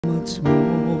much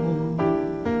more.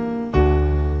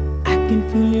 I can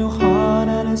feel your heart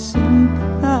and I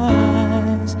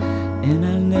sympathize, and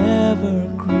I'll never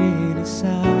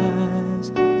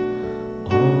criticize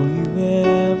all you've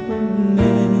ever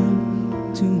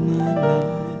meant to my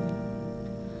life.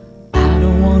 I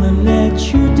don't wanna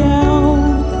let you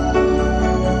down,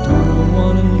 don't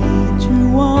wanna lead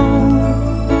you on.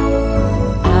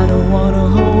 I don't wanna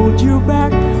hold you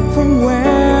back from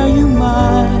where you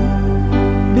might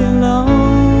belong.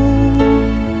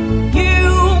 You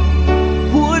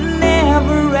would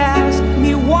never ask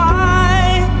me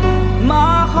why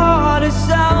my heart is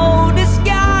so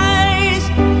disguised.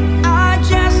 I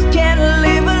just can't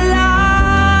live a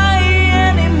lie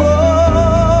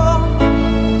anymore.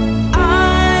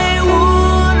 I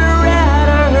would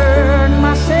rather hurt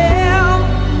myself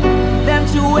than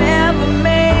to ever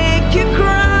make you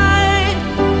cry.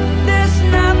 There's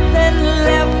nothing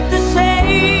left to say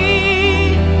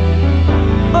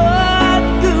but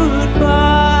goodbye.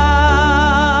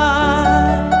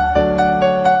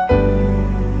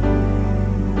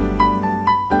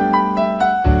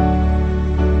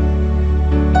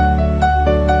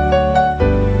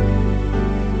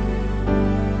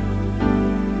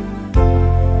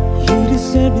 You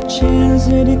deserve a chance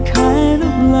at a kind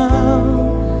of love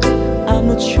I'm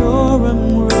not sure I'm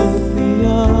worthy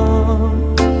of.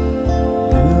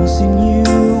 Losing you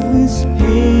is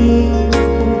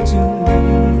painful to me.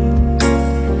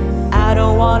 I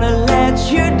don't wanna let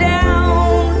you down,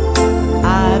 I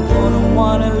don't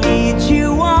wanna lead you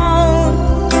on.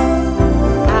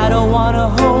 I don't wanna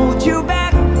hold you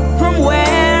back from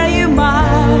where you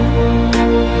might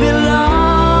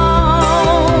belong.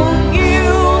 You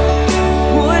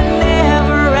would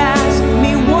never ask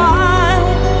me why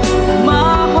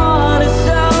my heart is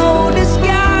so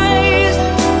disguised.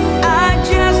 I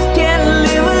just can't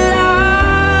live a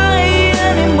lie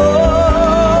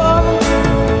anymore.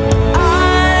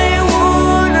 I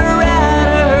would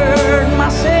rather hurt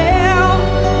myself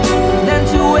than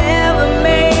to ever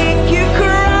make you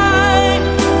cry.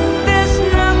 There's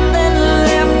nothing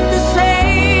left to say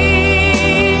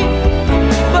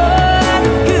but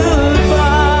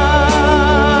goodbye.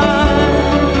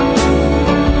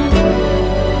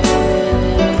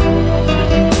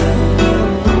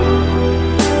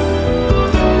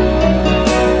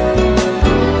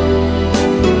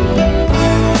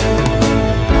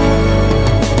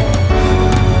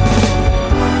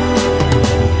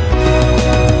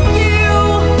 You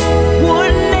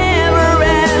would never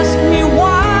ask me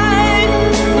why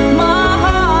my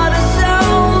heart is so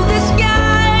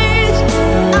disguised.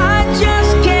 I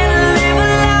just can't live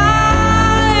a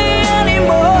lie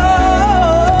anymore.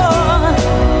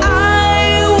 I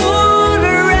would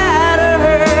rather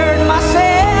hurt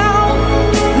myself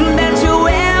than to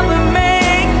ever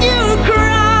make you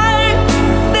cry.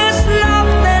 There's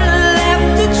nothing left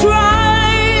to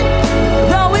try,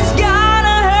 though it's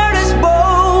gonna hurt us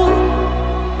both.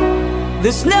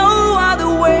 There's no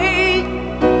other way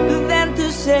than to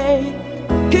say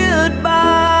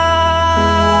goodbye.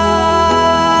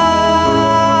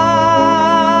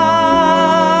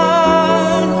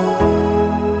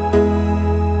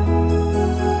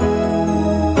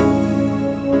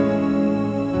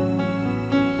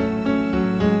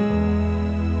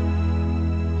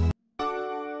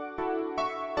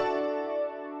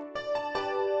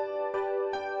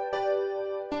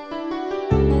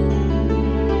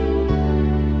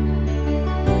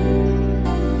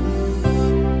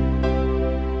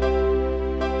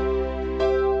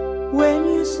 When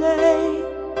you say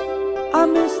I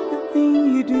miss the thing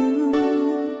you do,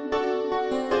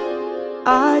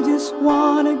 I just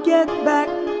wanna get back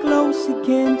close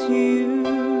again to you.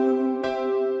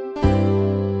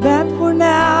 That for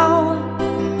now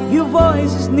your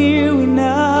voice is near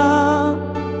enough.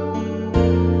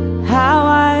 How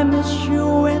I miss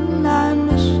you and I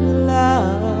miss your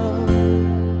love.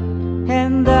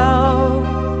 And though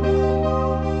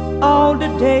all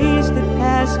the days that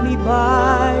pass me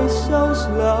by so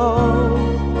slow,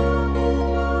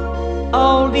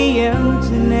 all the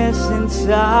emptiness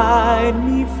inside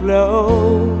me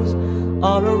flows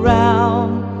all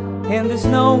around, and there's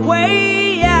no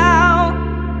way out.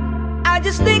 I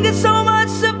just think it's so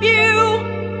much of you,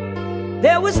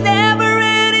 there was never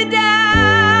any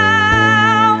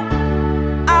doubt.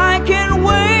 I can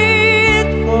wait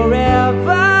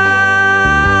forever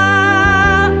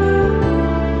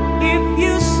if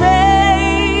you say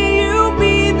you'll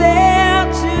be there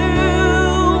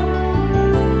too.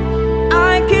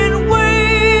 I can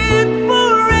wait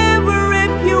forever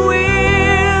if you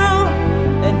will,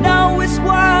 and know it's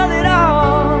worth it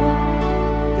all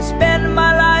to spend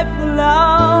my life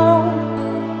alone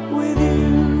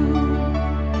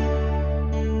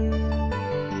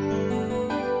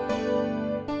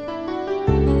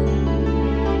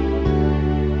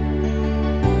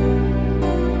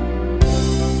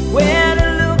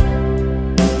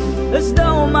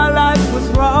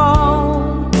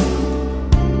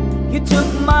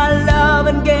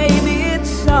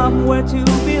somewhere to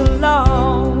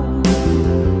belong.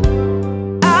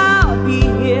 I'll be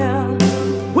here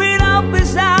when hope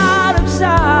is out of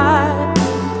sight.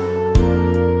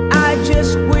 I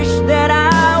just wish that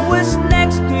I was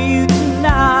next to you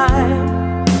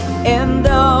tonight. And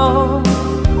though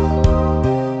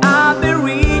I've been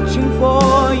reaching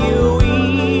for you,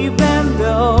 even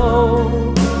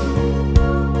though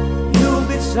you'll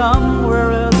be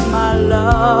somewhere else, my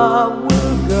love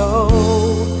will go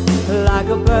like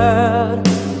a bird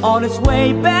on its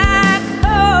way back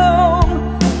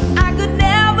home. I could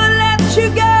never let you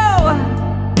go,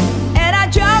 and I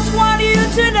just want you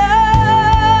to know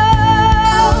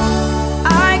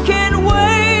I can't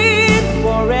wait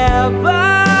forever.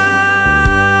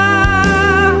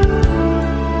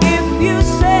 If you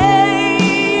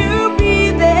say you'll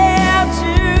be there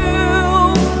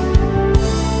too,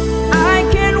 I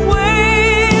can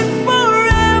wait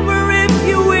forever if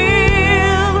you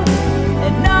will,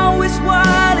 and always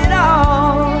want it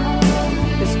all,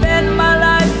 to spend my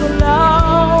life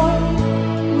alone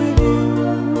with you.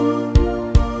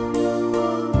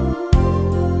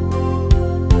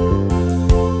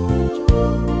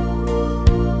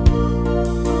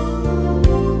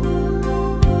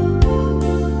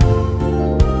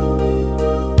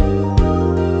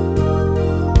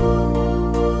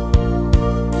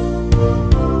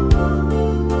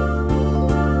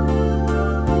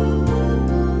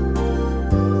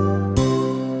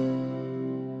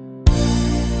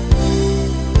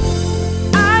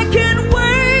 I can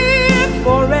wait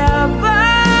forever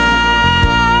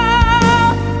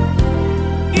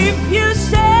if you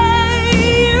say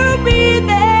you'll be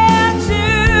there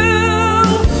too.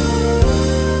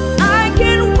 I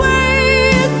can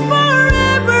wait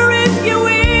forever if you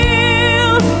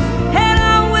will, and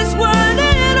always want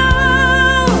it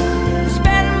all, to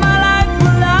spend my life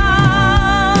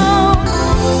alone.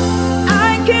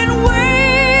 I can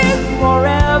wait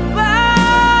forever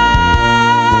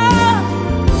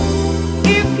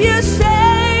if you say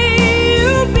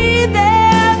you'll be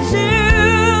there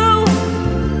too.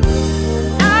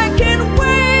 I can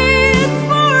wait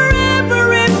forever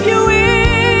if you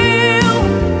will.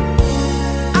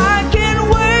 I can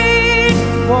wait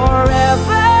forevermore.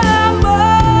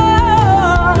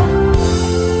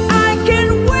 I can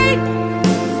wait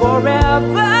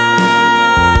forever.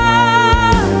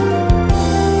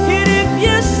 And if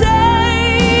you say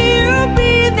you'll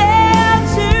be there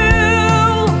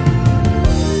too,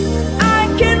 I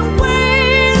can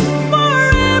wait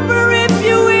forever if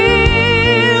you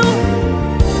will.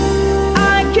 I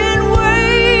can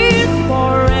wait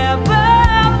forevermore.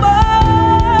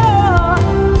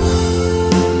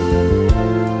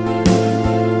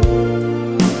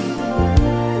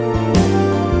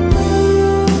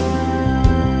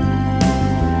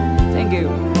 Thank you.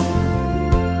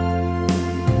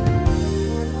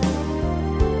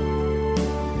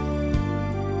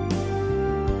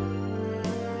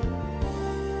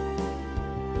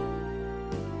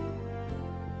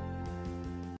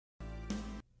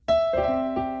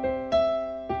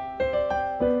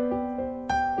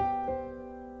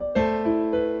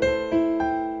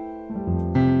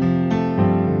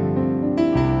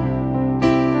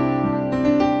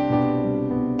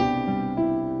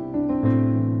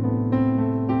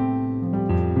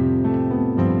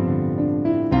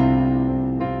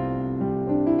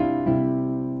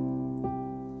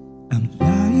 I'm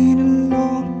lying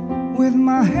alone with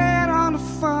my head on the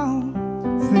phone,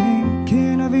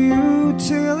 thinking of you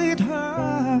till it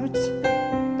hurts.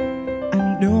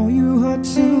 I know you hurt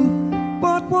too,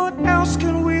 but what else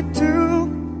can we do?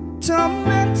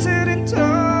 Tormented and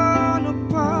torn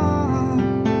apart.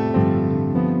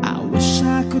 I wish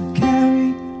I could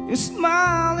carry your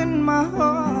smile in my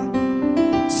heart.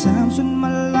 Times when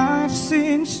my life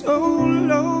seems so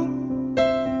low,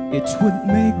 it would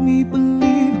make me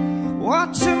believe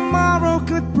what tomorrow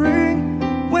could bring,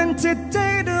 when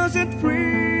today doesn't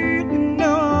really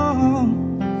know,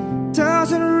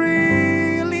 doesn't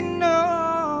really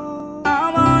know.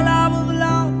 I'm all out of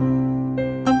love,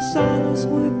 I'm silence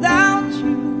without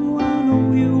you. I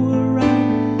know you were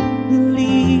right,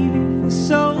 believing for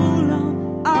so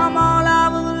long. I'm all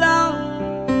out of love,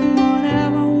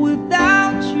 whatever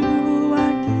without you.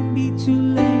 I can't be too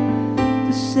late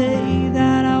to say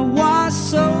that I was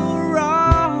so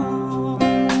wrong.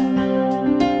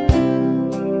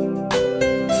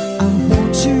 I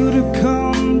want you to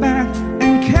come back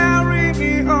and carry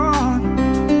me on.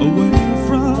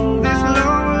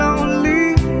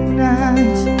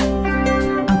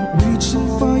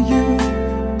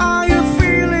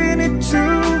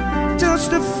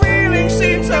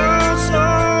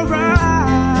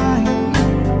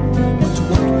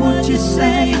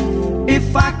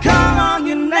 if I call on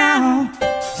you now,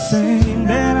 saying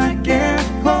that I can't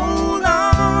hold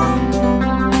on.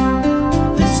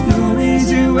 There's no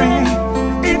easy way,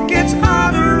 it gets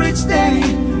harder each day.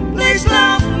 Please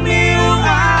love me or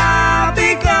I'll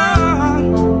be gone.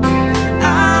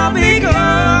 I'll be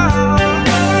gone.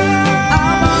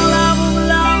 I'm all out of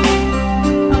love,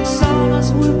 I'm so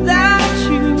lost without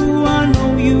you. I know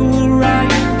you were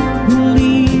right,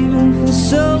 believing for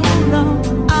so long.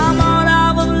 I'm all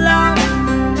out of love,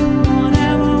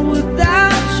 whatever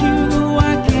without you. I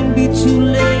can't be too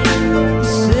late to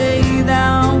say that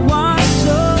I was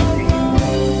so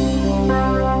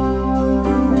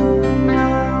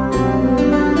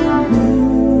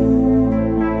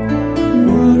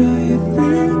What are you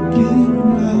thinking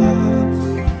of?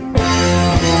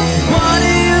 What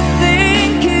are you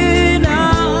thinking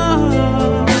of?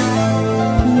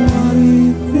 What are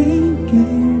you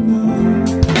thinking of?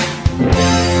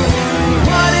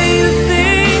 What are you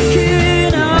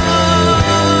thinking of?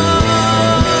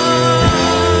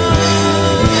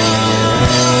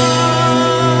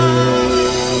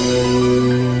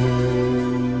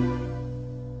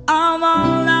 I'm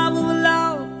all out of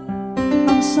love,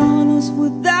 I'm so lost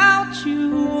without you.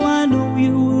 I know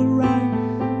you were right,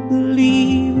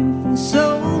 believing for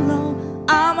so long.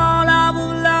 I'm all out of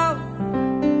love,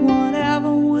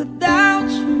 whatever without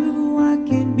you. I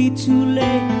can't be too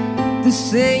late to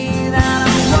say that I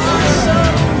was so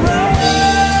wrong.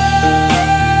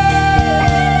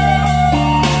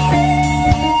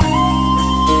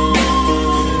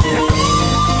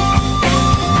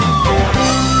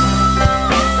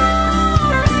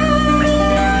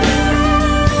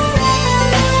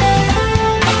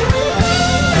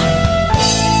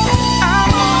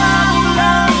 I'm all out of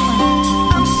love,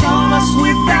 I'm so lost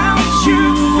without you.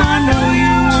 I know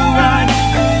you were right,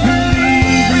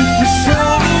 believing for so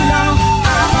long.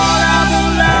 I'm all out of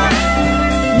love,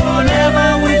 whatever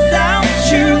without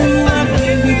you. I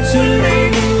can't be too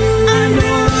late, I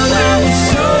know I was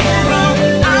so wrong.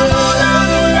 I'm all out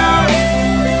of love,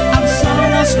 I'm so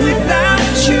lost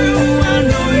without you. I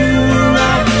know you were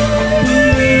right,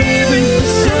 believing for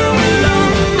so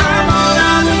long. I'm all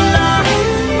out of love,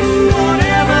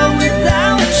 whatever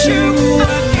without you.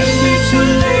 I can't be too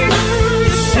late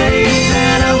to say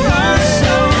that I was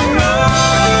so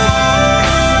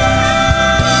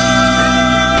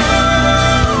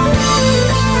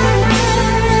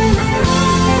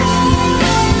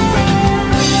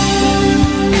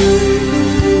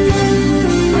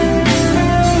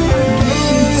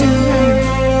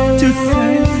to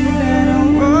say that I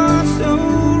was so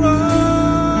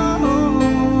wrong.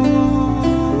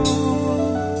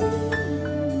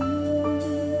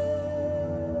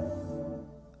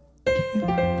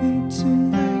 Can't be too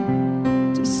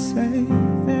late to say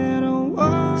that I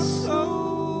was so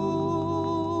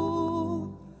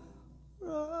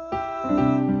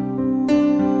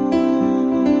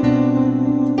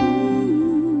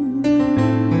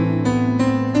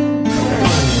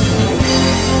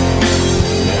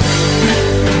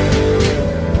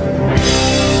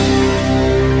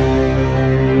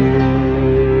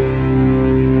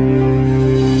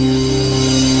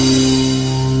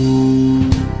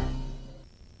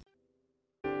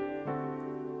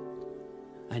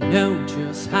I know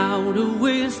just how to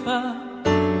whisper,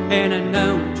 and I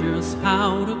know just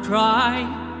how to cry.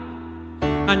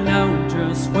 I know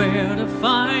just where to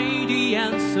find the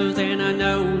answers, and I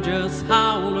know just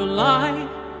how to lie.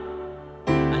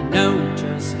 I know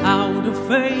just how to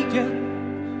fake it,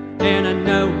 and I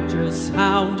know just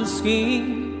how to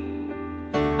scheme.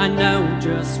 I know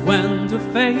just when to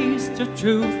face the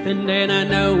truth, and then I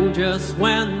know just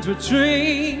when to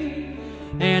dream.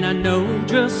 And I know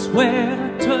just where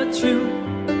to touch you,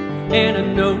 and I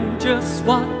know just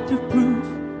what to prove.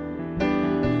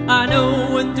 I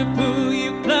know when to pull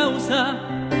you closer,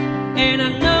 and I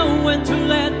know when to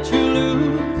let you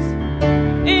loose.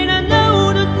 And I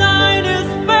know the night is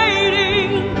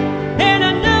fading, and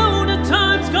I know the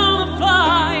time's gonna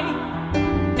fly.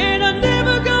 And I'm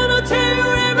never gonna tell you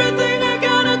everything I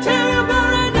gotta tell you,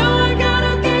 but I know I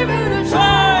gotta give it a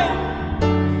try.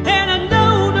 And I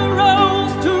know the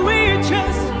roads to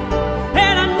riches,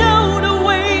 and I know the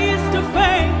ways to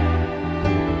fame.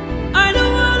 I know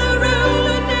how to rule,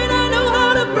 and then I know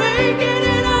how to break it,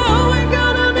 and I always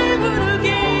gonna be good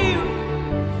again.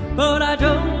 But I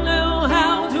don't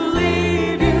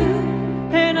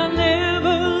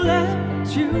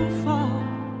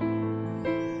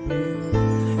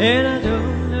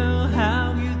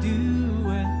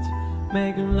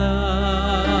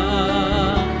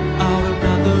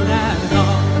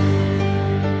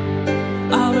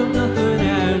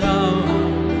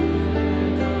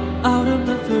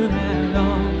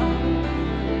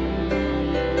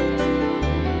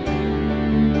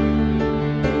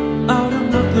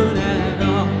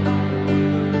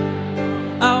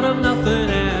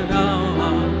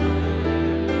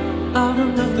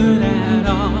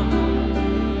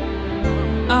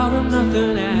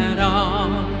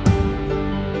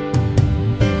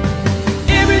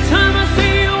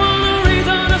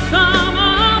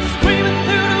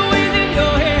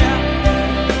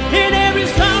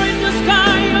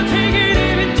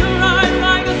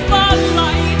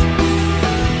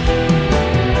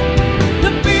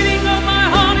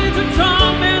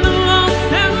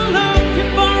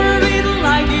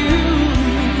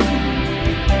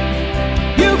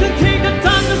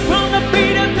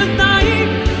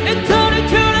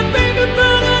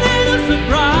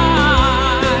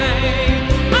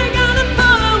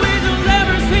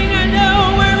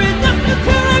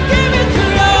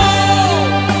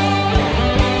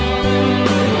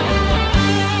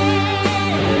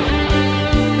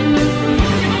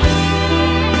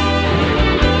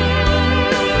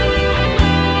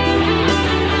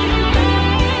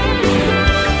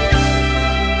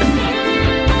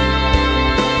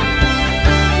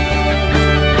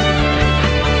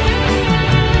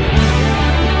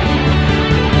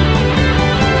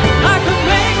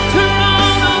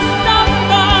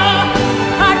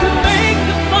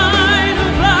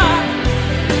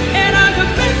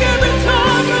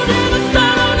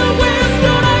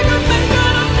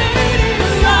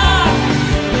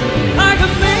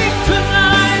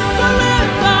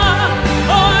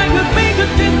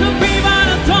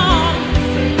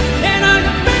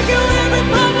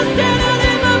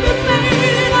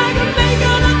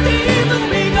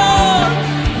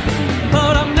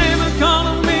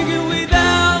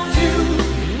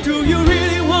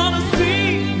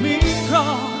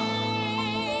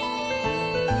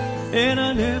and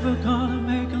I'm never gonna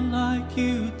make it like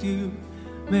you do.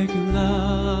 Making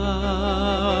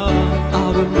love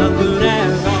out of nothing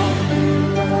at all.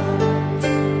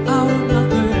 Out of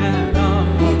nothing at all.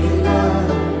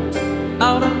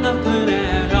 Out of nothing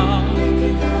at all.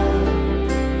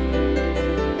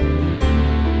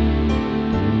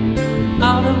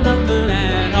 Out of nothing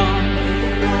at all.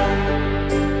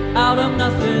 Out of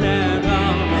nothing at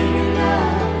all.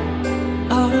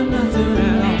 Out of nothing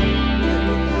at all.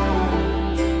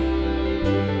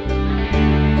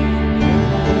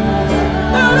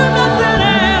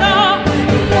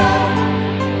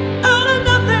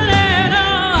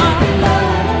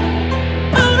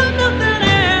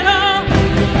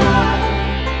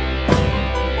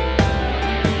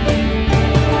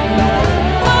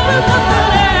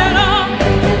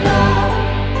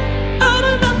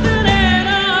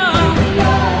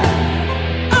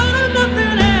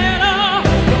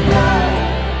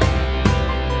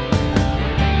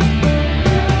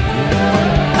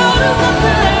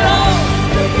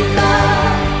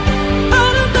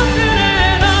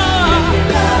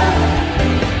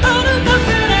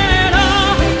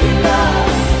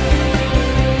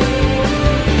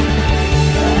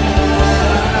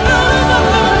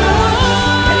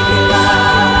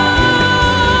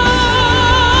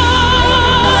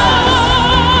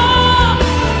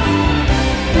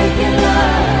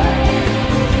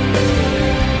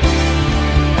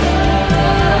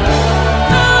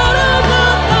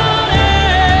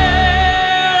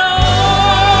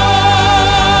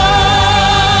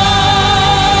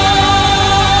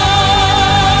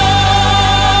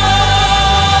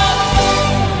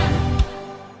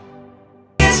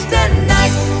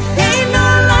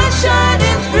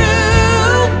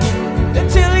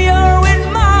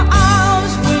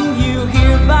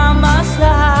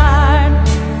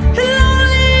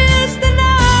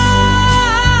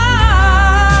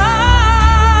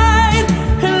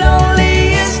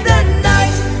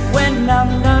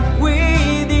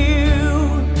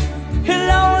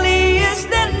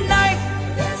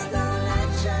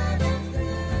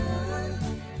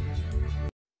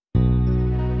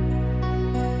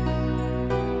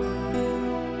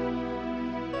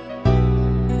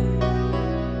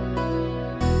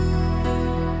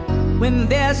 When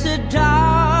there's a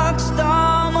dark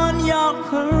storm on your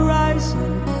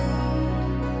horizon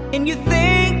and you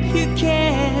think you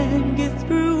can't get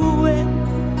through it,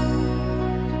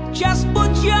 just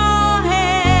put your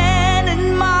hand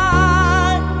in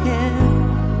my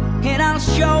hand and I'll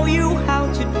show you how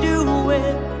to do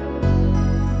it.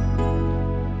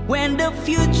 When the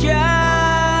future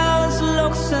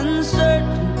looks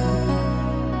uncertain,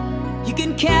 you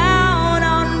can count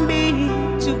on me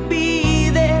to be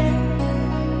there.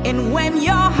 And when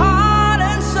your heart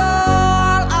and soul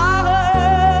are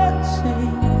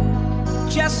hurting,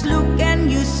 just look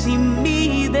and you see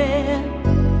me there.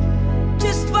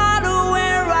 Just follow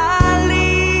where I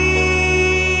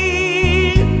lead.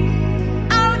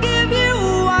 I'll give you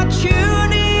what you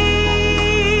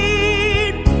need,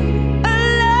 a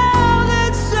love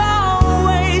that's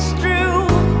always true,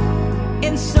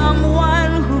 in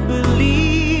someone who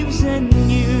believes in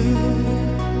you.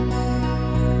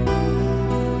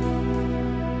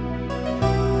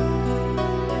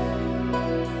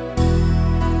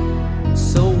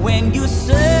 When you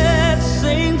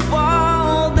searching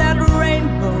for that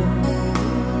rainbow,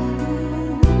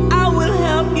 I will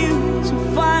help you to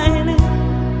find it.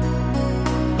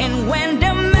 And when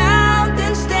the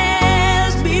mountain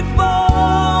stands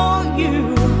before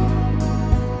you,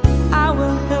 I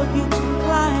will help you to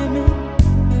climb it.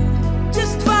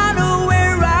 Just follow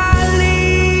where I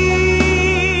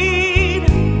lead.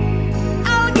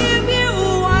 I'll give you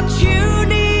what you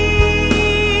need,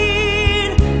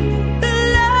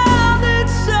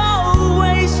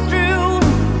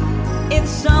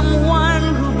 someone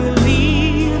who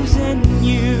believes in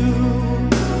you.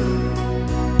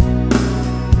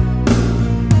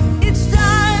 It's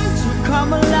time to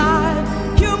come alive.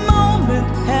 Your moment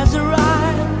has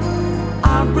arrived.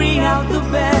 I'll bring out the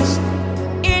best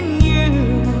in you.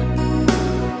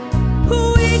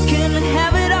 We can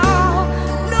have it all.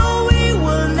 No, we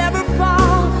will never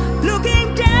fall.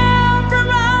 Looking down from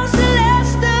our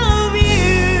celestial view.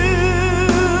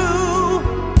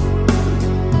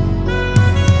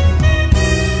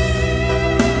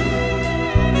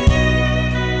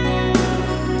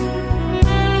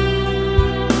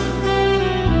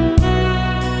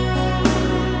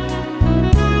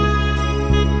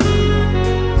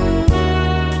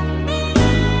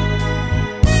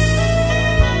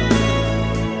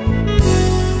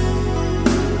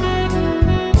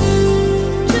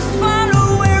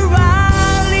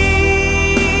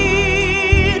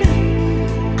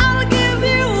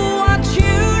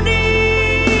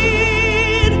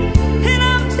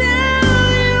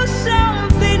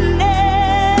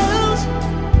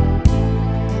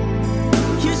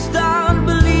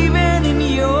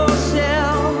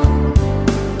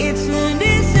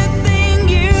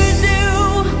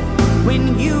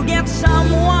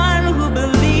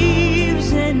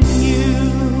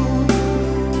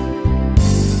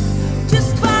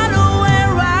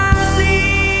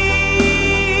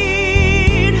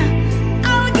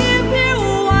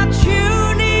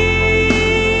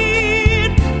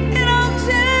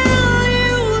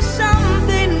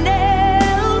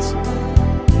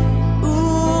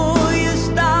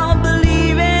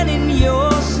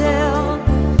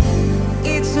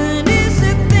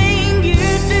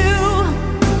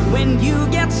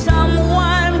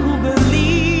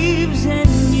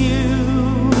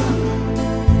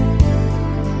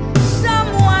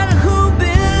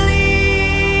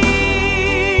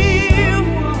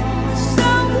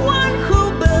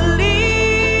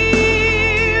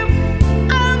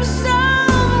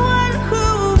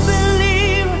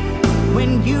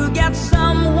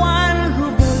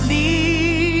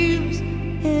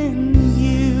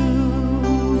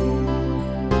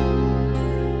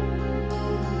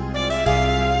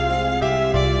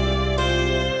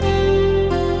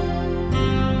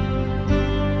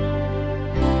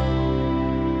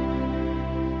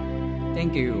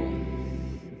 Thank you.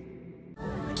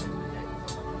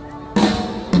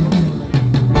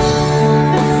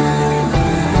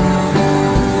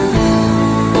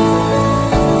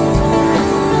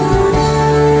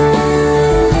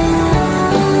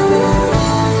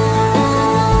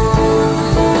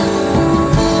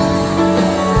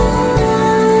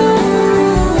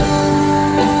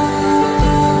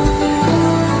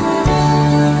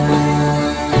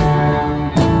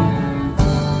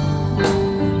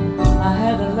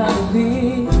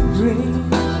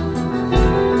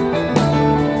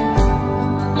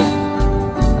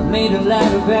 Made a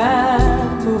lot of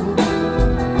bad moves.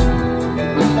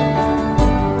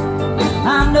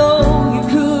 I know you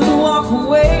could walk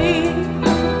away,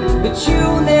 but you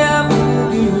never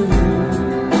do.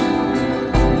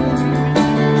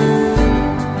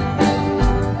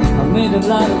 I made a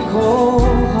lot of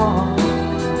cold hearts.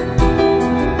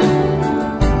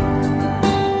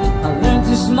 I learned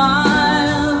to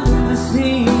smile to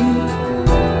see.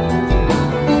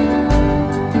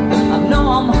 I know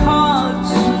I'm hard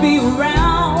to be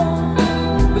around,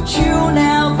 but you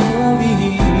never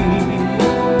leave.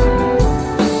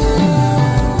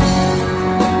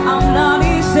 I'm not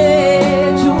easy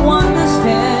to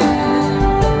understand,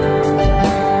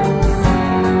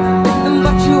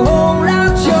 but you hold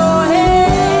out your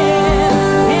hand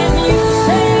and you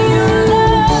say you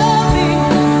love me,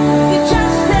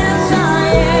 just as I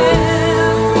am.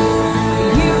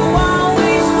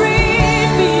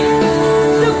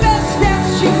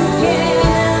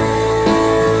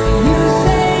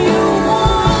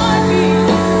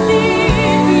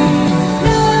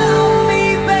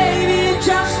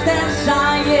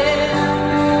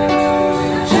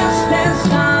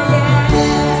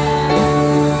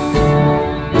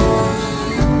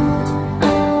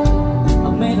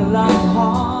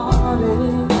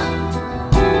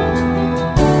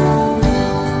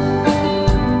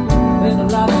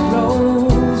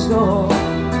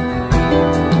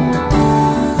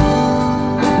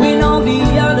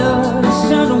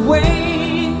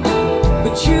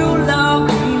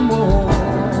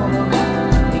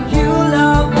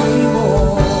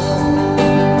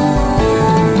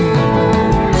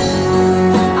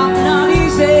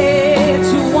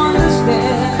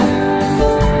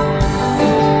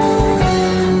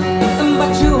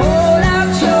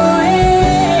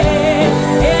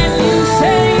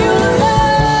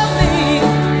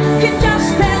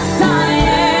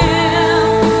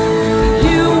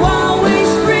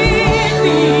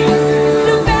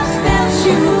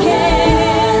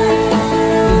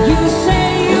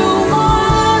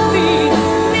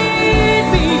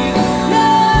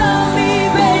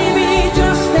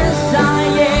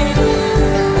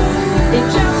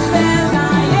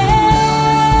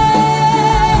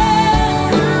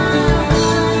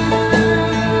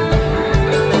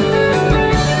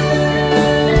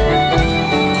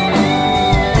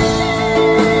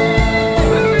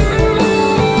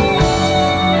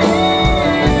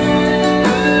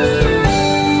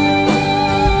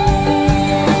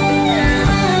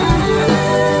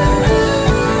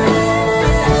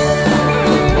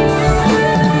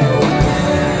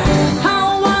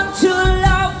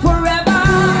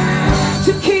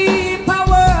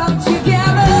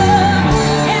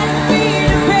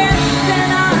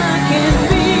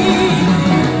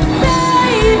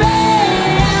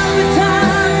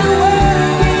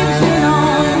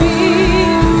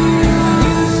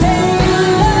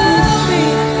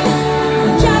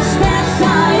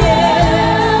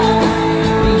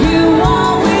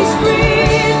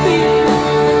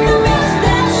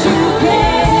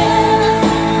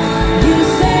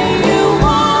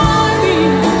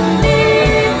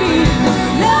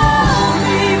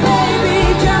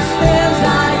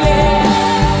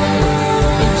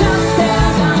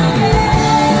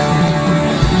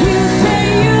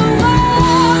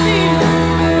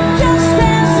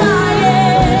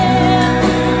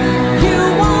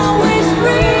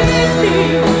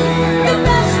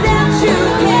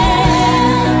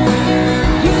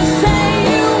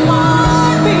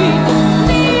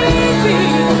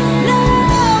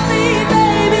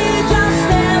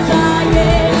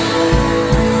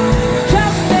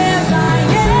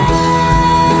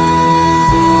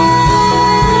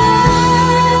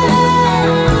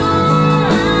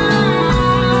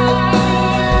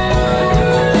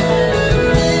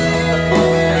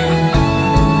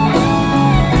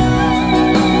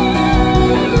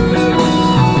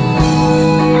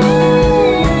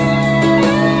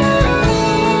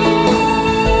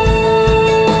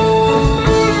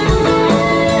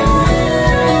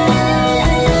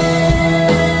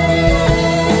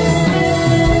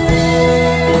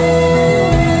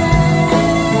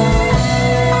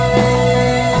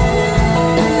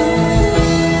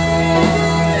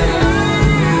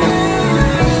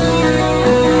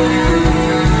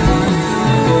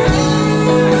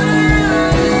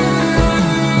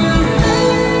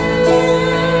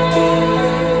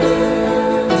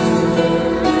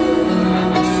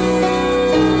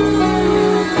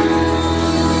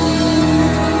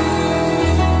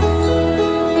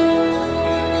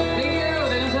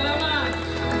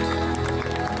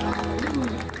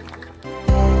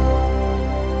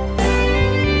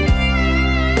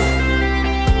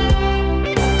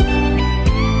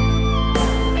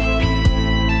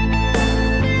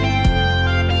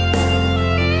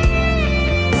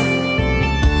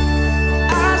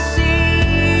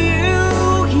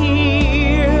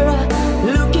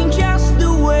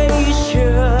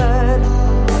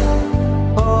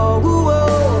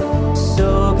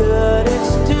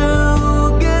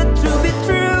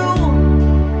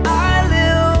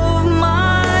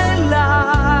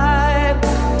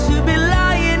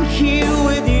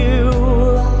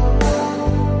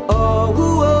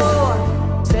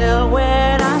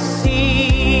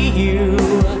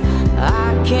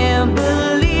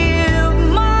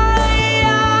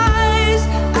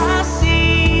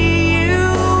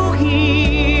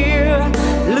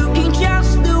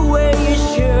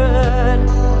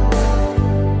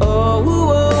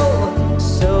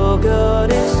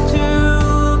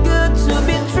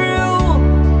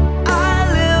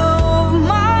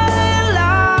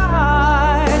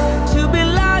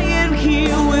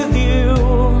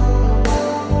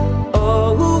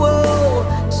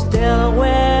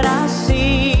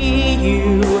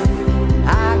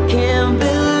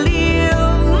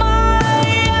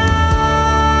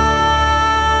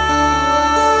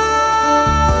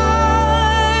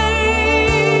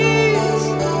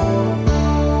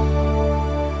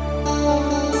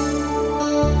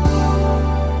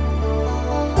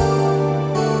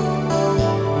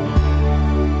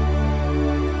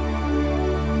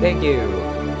 Thank you.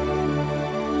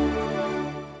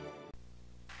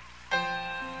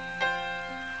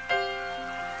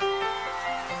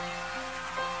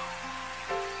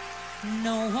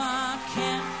 No, I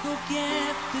can't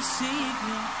forget this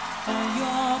evening on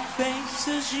your face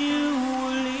as you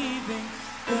were leaving.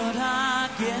 But I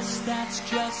guess that's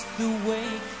just the way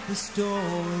the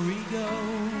story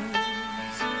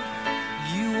goes.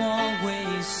 You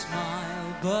always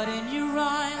smile, but in your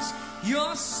eyes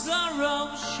your sorrow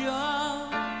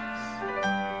shows.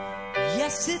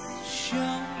 Yes, it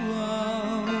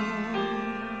shows.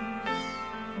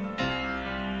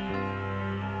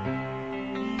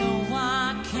 No,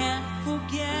 I can't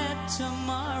forget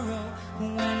tomorrow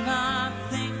when I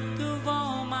think of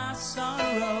all my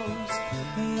sorrows.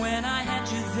 When I had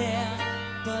you there,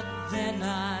 but then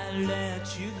I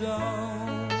let you go.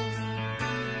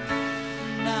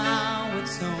 Now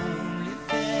it's only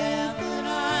fair that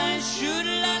I should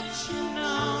let you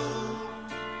know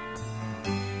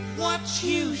what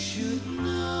you should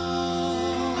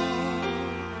know.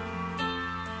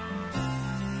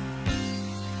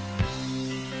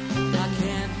 I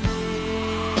can't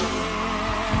live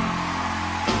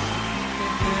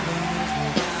if heaven is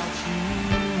without you.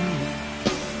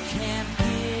 Can't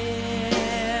give,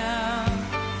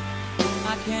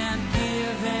 I can't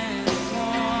give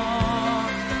anymore.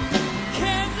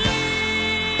 Can't live.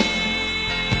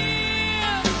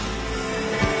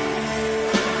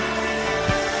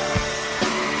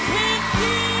 Can't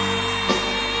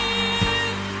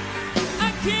give, I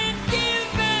can't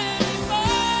give anymore.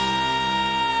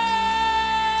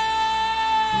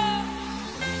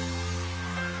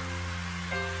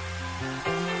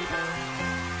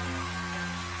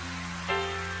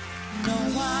 No,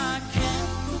 I can't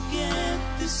forget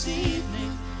this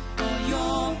evening or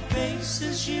your face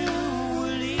as you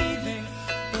were leaving.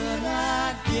 But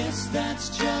I guess that's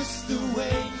just the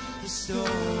way the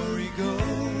story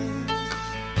goes.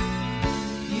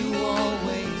 You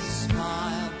always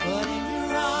smile, but in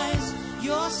your eyes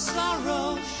your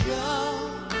sorrow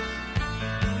shows.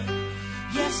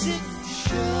 Yes, it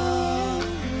shows.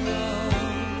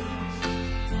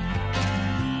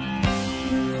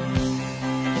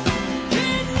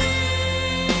 Can't live.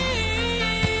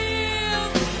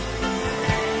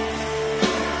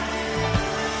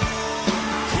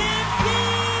 Can't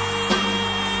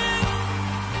give.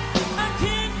 I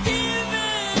can't give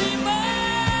anymore.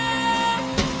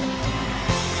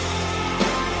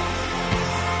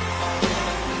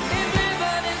 If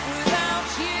heaven is without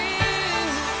you,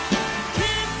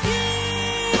 can't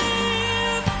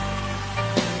give.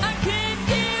 I can't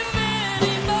give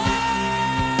anymore.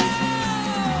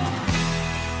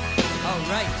 All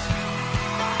right.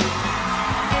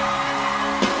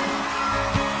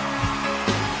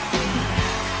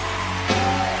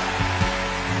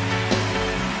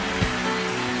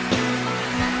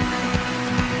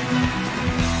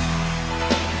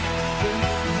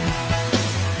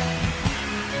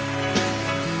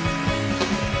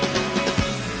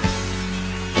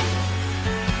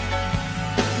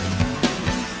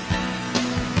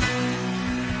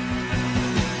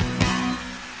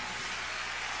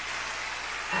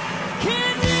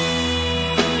 Can't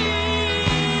live.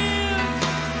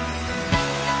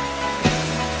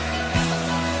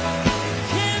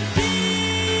 Can't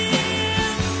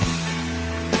give.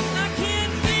 I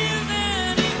can't give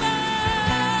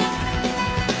anymore.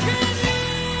 Can't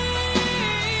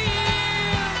live.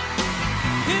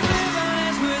 If heaven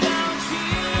is without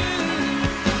you,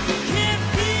 can't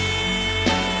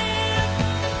give.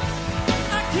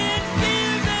 I can't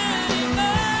give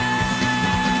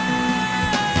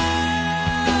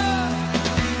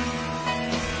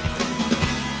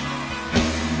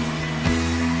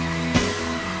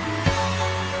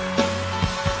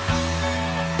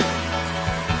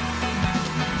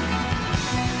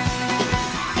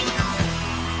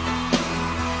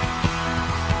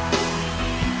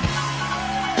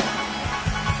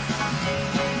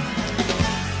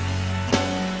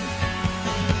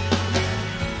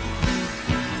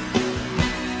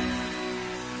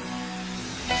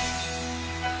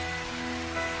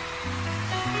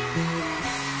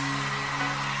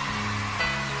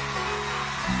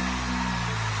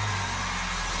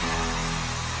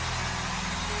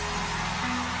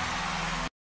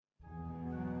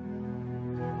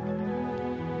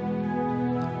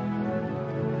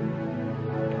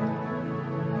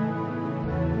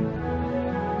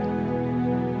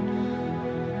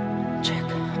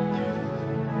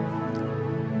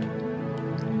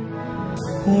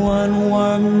One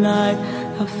warm night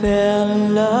I fell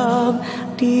in love.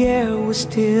 The air was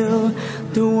still,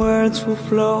 the words would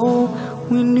flow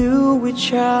we knew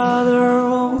each other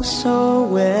oh so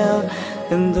well.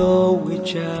 And though we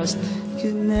just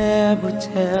could never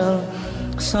tell,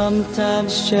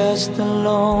 sometimes just a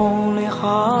lonely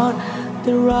heart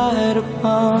that ride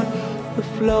upon the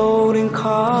floating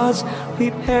cars,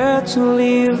 prepared to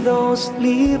leave those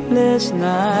sleepless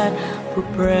nights for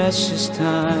precious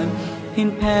time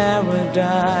in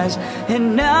paradise.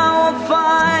 And now I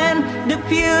find the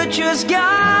future's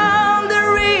gone, the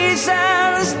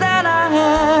reasons that I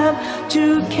have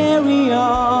to carry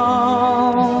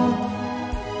on.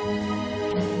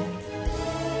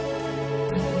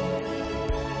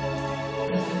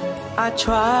 I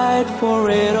tried for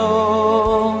it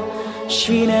all,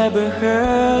 she never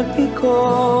heard me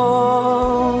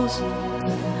calls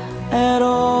at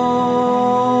all.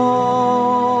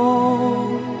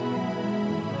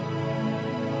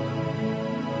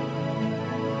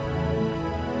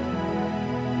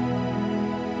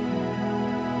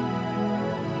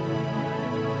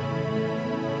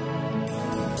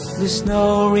 There's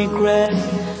no regret,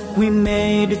 we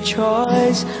made a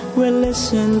choice. We'll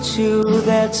listen to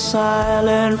that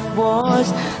silent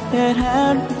voice that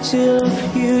had till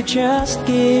you just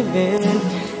give in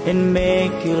and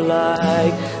make you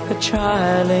like a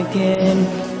child again.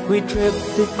 We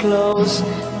drifted close,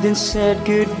 then said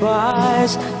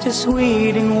goodbyes, just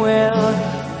reading well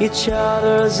each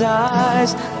other's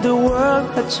eyes. The world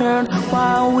had turned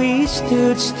while we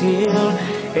stood still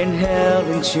and held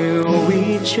into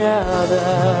each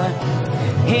other.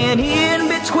 And in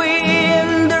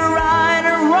between the right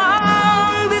and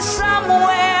wrong, there's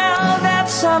somewhere that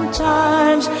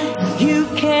sometimes you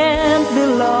can't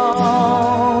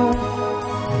belong.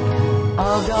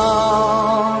 All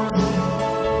gone.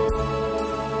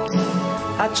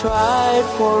 I tried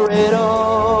for it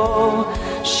all,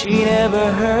 she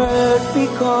never heard me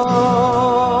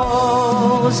calls.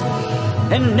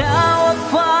 And now I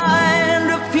find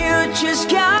the future's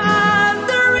gone,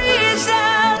 the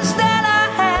reasons that I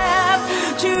have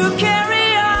to carry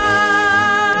on.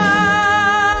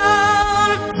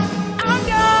 I'm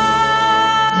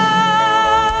gone.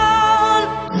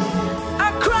 I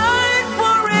cried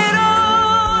for it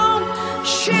all,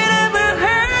 she never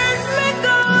heard me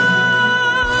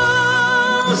calls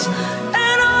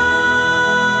at all.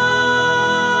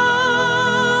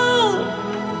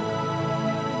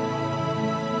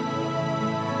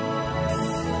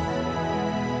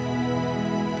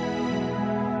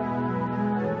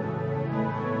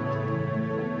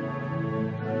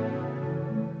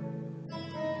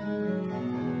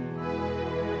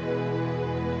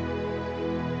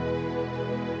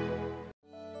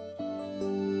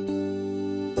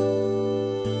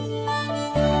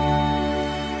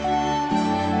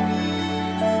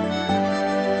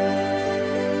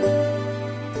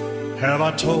 Have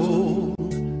I told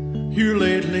you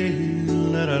lately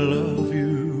that I love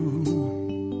you?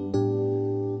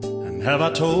 And have I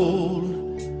told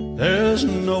there's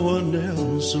no one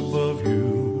else above you?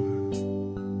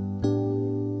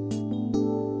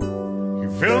 You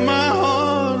fill my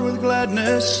heart with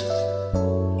gladness,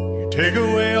 you take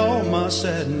away all my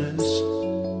sadness,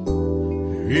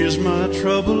 you ease my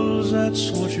troubles,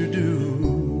 that's what you do.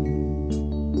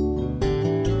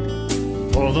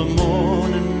 For the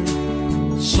morning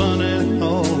sun in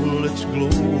all its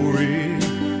glory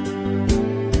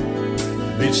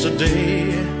meets the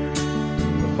day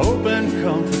with hope and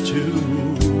comfort too.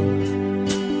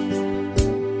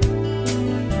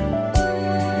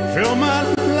 You fill my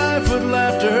life with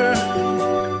laughter,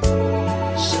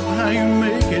 somehow you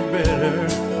make it better.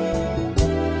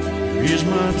 You ease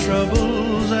my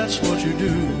troubles, that's what you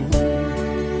do.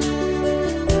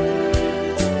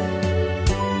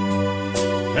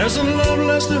 There's a love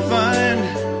less defined,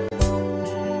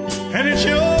 and it's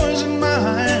yours and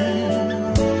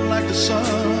mine, like the sun.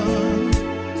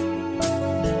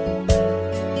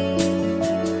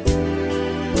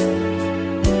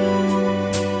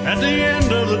 At the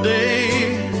end of the day,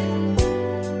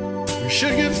 we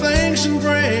should give thanks and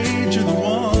pray to the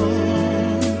one,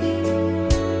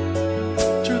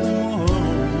 to the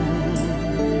one.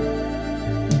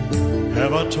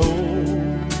 Have I told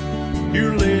you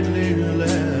lately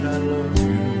that I love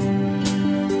you?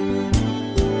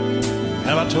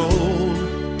 Have I told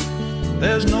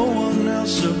there's no one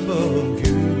else above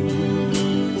you?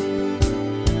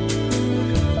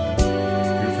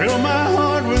 You fill my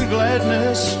heart with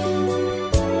gladness,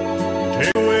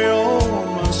 take away all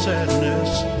my sadness,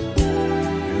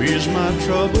 you ease my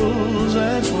troubles,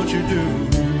 that's what you do.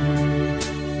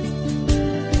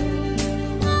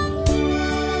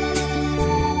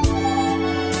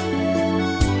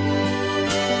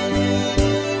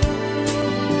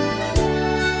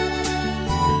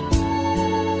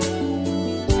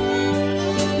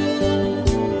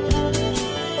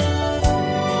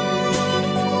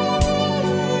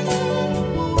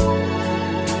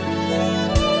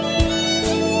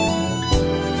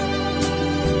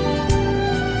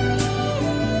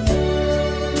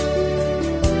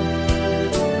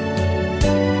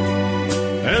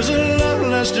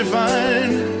 you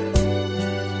find,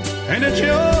 and it's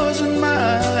yours and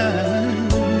mine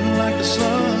like the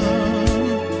sun.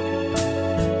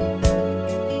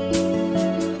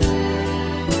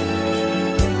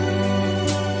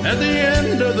 At the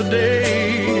end of the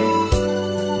day,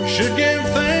 we should give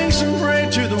thanks and pray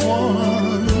to the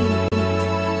one,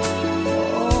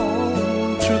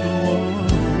 oh, to the one.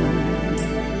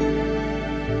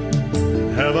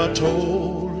 Have I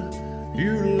told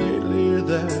you lately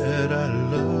that I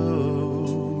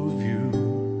love you?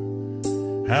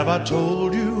 Have I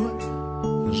told you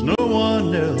there's no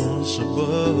one else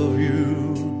above you?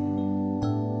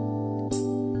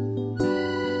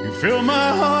 Fill my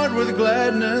heart with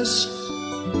gladness,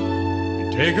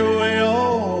 you take away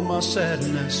all my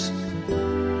sadness,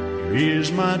 you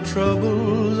ease my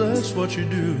troubles, that's what you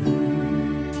do.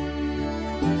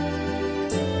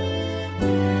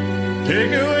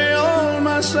 Take away all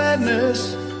my sadness,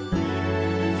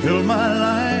 fill my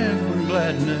life with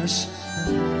gladness,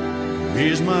 you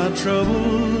ease my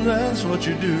troubles, that's what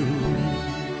you do.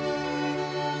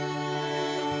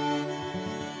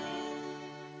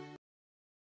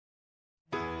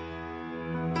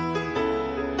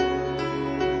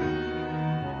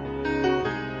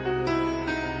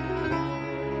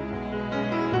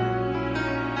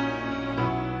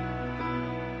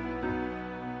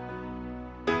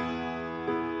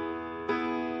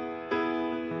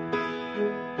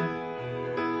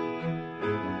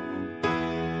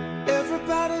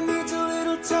 Everybody needs a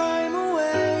little time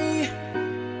away,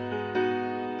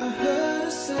 I heard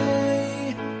her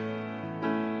say,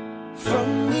 from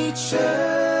each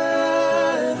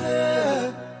other.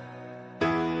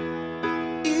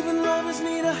 Even lovers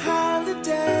need a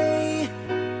holiday,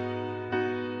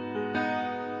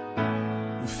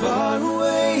 far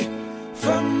away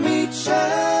from each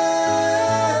other.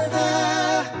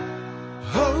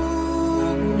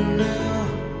 Oh, now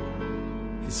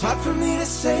it's hard for me to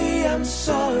say I'm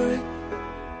sorry.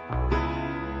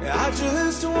 I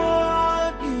just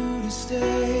want you to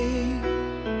stay.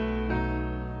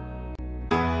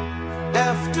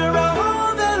 After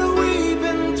all that we've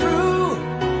been through,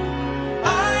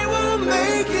 I will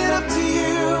make it up to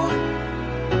you,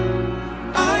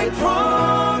 I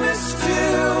promise to.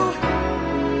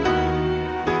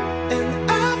 And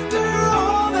after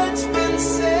all that's been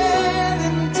said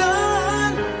and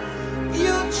done,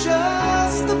 you're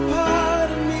just a part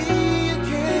of me you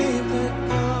can't let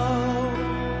go.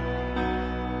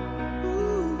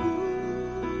 Ooh.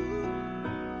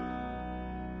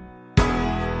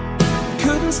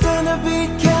 Couldn't stand to be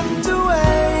kept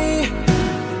away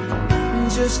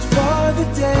just for the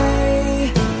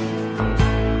day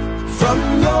from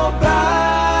your body.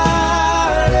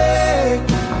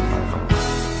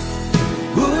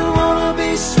 Wouldn't wanna be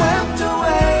swept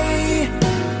away,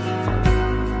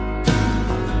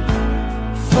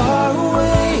 far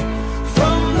away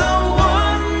from the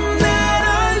one that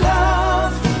I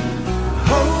love.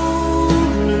 Oh,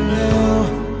 now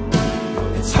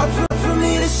it's hard for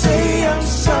me to say I'm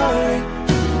sorry.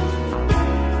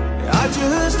 I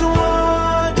just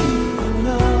want you to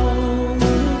know.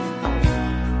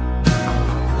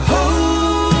 Oh,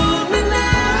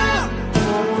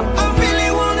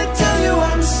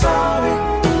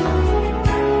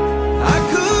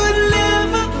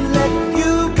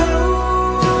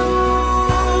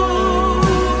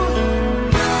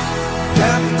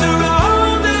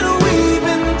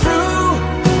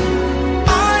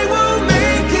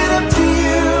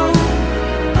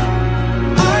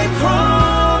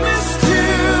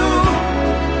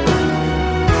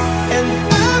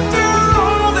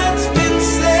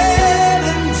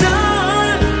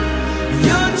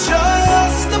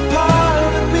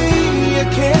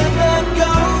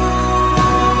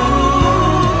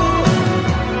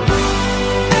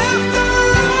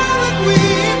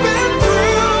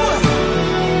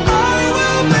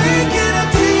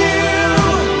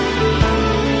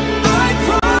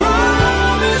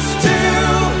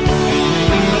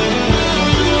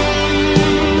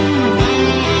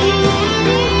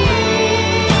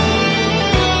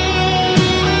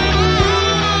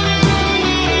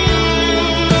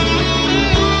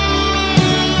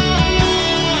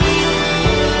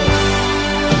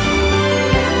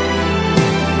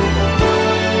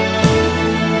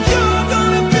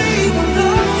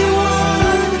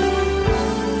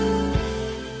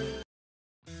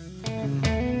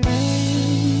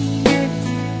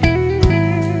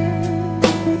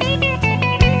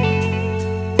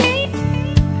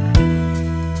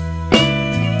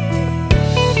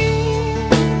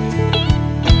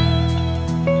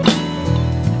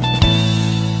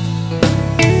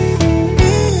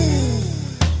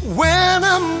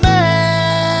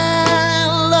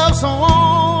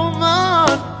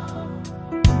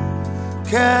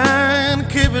 can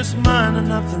keep his mind on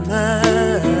nothing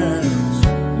else.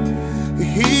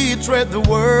 He trade the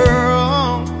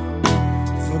world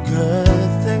for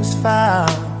good things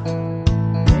found.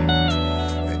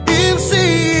 If she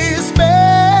is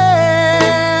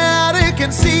bad, he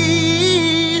can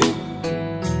see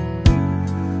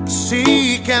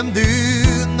she can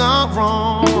do no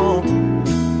wrong.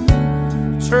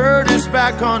 Turned his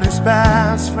back on his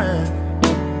best friend,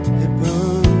 he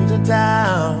put her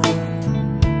down.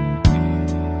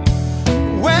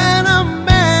 When a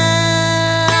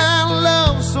man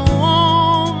loves a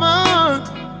woman,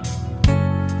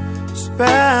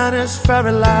 spend his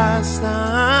very last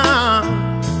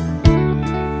time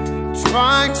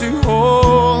trying to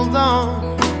hold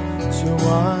on to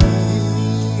what he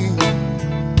needs,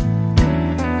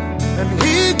 and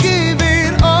he gave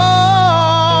it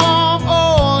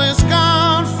all his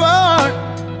comfort,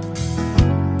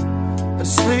 and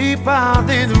sleep out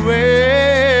in the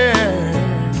rain.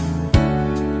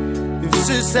 If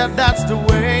she said that's the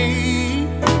way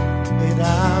it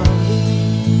I'll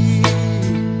believe.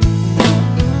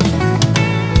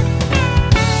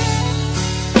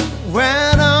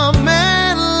 When a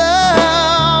man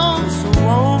loves a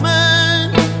woman,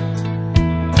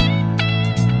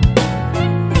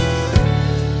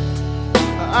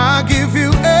 I give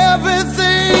you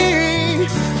everything,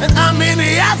 and I mean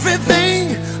everything,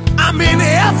 I mean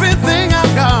everything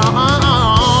I've got.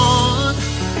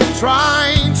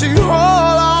 Trying to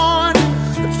hold on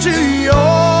to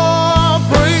your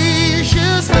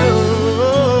precious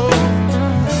love,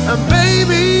 and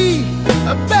baby,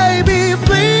 baby,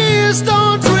 please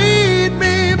don't treat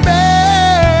me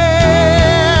bad.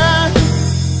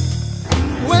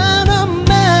 When a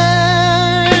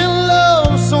man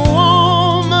loves a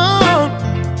woman,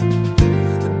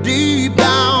 deep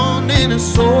down in his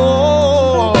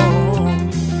soul,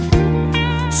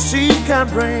 she can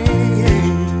bring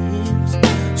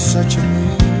such a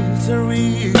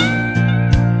misery.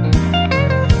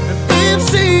 And if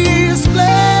she is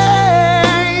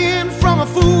playing from a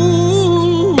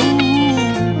fool,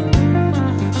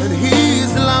 and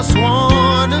he's the last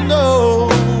one to know,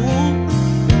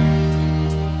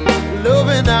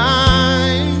 loving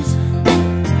eyes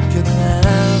can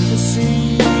never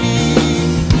see.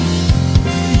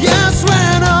 Yes,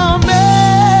 when a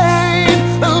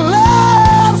man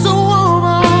loves a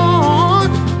woman,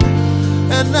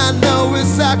 and I know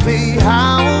exactly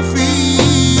how I feel.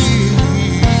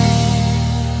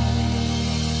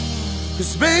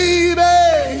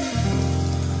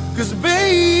 'Cause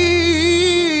baby,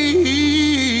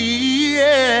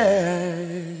 yeah.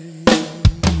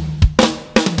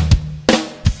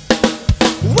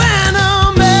 When a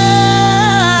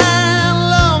man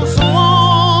loves a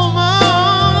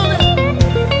woman,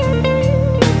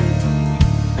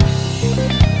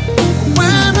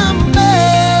 when a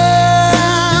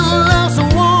man loves a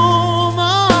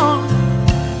woman,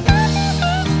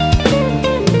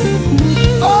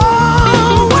 oh,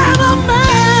 when a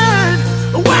man,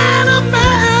 oh, when a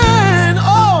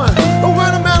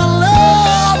man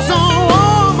loves a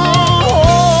woman, oh,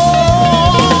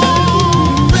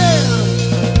 man.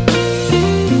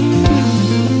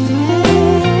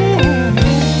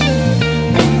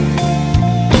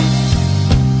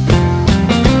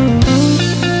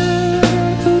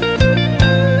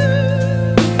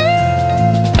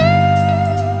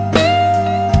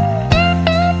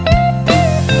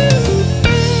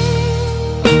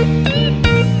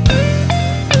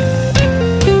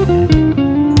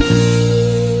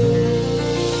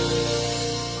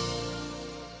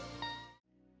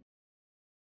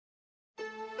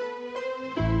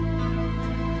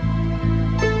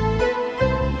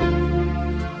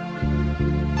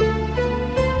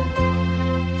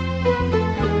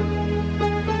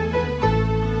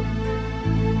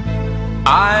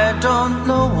 I don't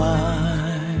know why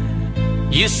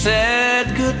you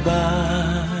said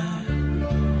goodbye.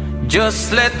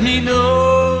 Just let me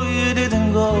know you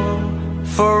didn't go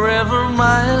forever,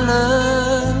 my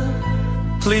love.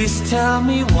 Please tell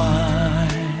me why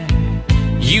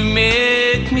you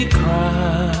make me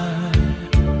cry.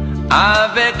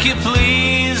 I beg you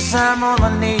please, I'm on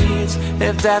my knees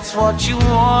if that's what you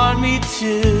want me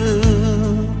to.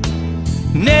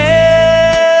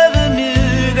 Never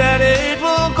knew that it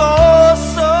will go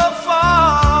so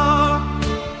far.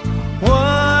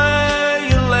 Why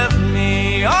you left me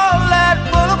all that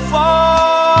will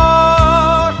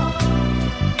fall.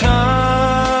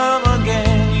 Come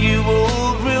again, you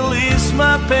will release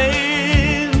my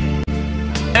pain,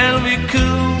 and we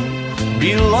could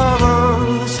be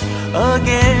lovers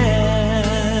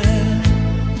again.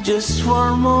 Just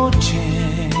one more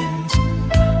chance,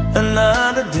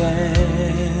 another day.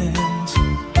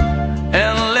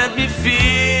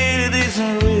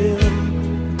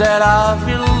 that I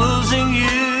feel losing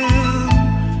you.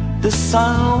 The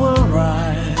sun will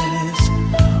rise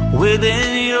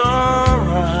within your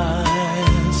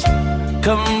eyes.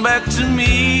 Come back to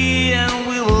me and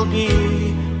we will be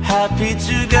happy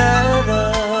together.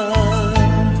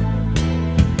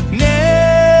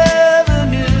 Never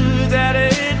knew that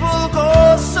it will go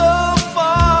so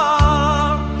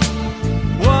far.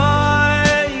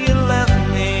 Why you left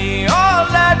me all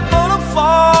that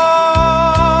far?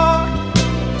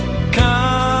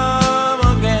 Come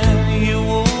again, you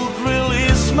won't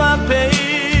release my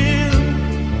pain,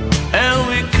 and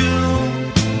we could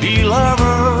be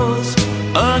lovers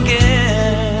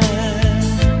again.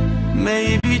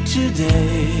 Maybe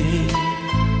today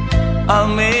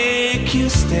I'll make you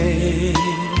stay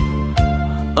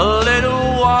a little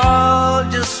while,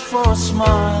 just for a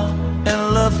smile and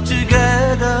love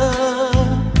together.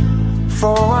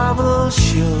 For I will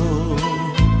show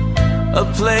a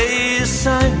place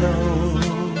I know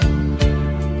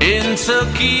in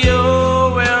Tokyo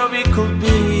where we could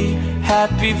be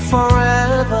happy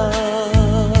forever.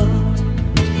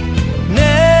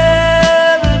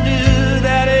 Never knew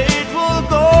that it will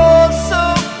go so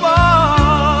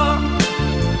far.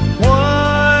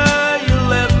 Why you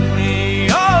left me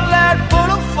all that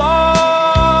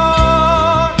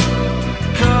far?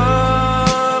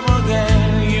 Come again,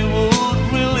 you would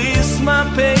release my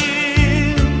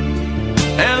pain,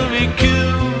 and we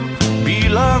could be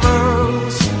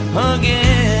lovers again.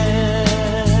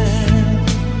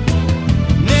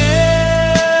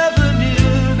 Never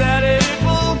knew that it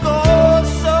will go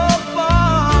so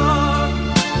far.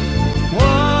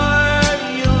 Why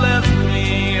you left me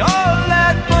all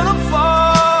that far?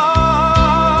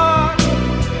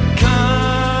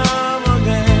 Come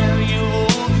again, you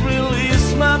would release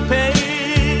my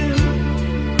pain,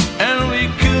 and we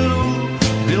could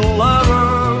be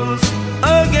lovers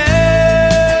again.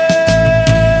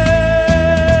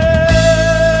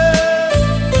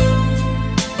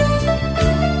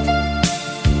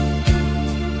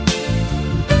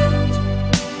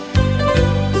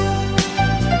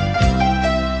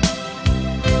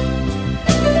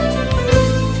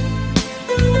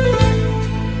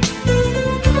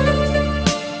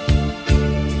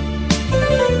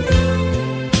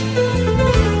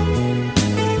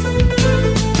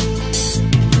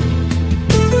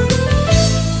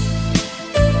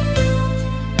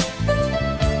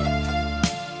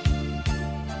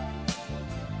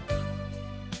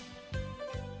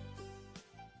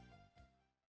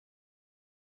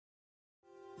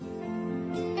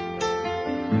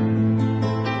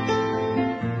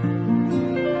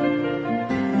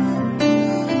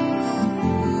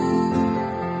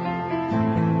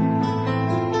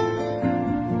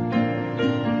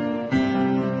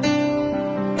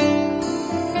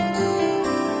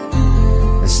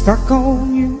 Stuck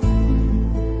on you,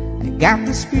 I got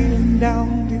this feeling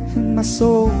down deep in my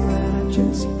soul that I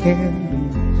just can't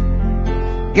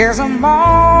lose. Guess I'm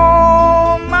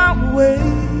on my way.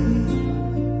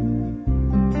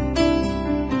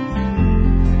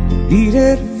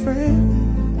 Needed a friend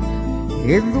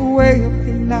in the way of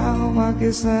me now. I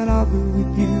guess that I'll be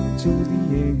with you till the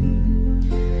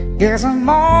end. Guess I'm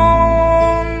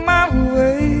on my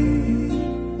way.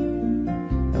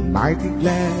 I might be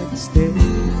glad to stay.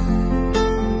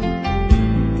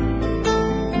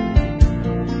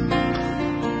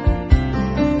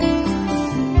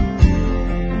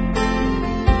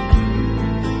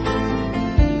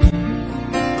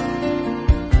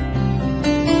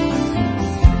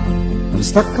 I'm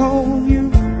stuck on you,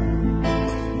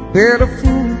 been a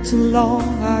fool too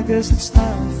long. I guess it's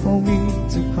time for me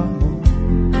to come home.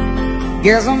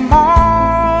 Guess I'm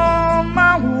on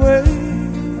my way.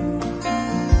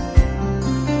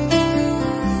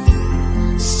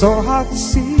 So hard to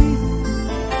see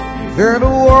that a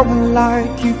woman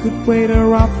like you could wait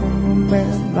around for a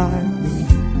man like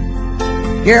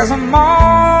me. Guess I'm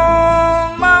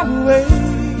on my way.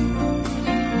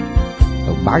 I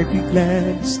might be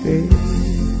glad to stay.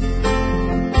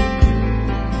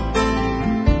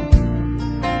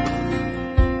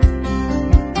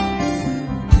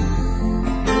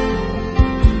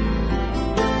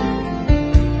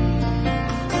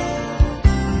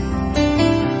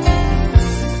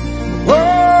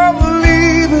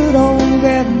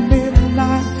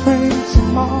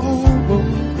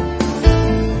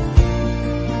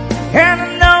 And I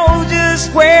know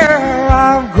just where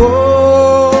I'm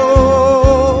going.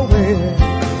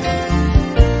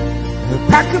 I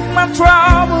pack up my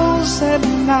troubles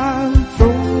and I'll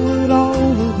throw it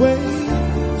all away.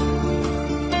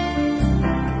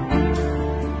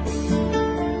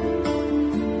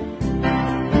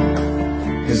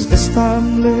 Cause this time,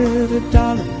 little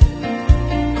darling,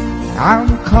 I'm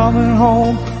coming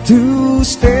home to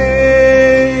stay.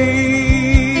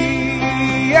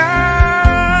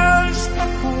 I'm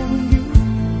stuck on you.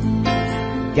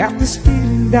 Got this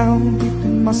feeling down deep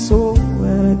in my soul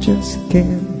that I just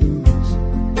can't lose.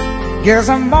 Guess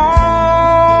I'm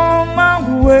on my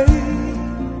way.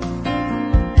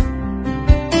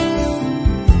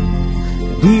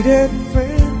 Needed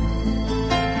faith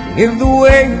in the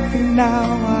way you feel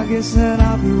now. I guess that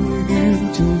I'll be with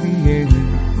you till the end.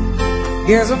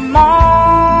 Guess I'm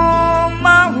on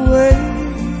my way.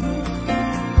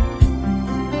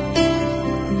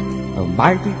 I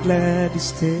might be glad to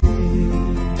stay.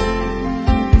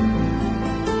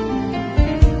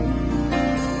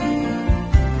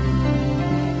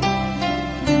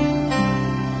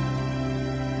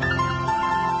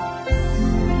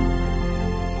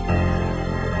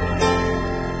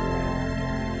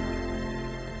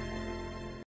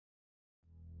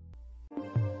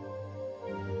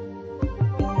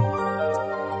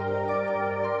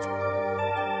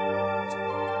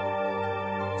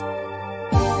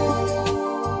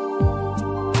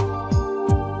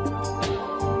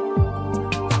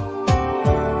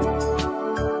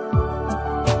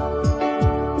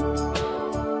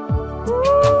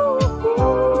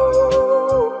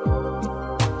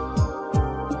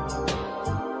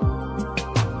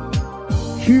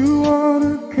 You are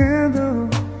the candle,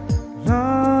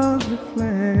 love the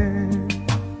flame.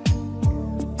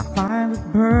 I find it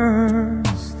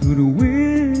burns through the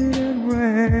wind and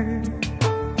rain.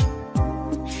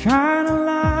 Shine a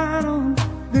light on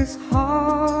this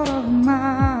heart of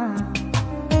mine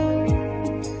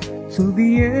till the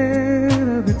end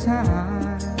of the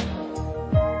time.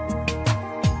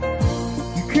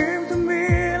 You came to me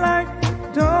like the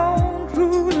dawn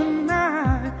through the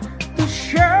night to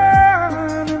shine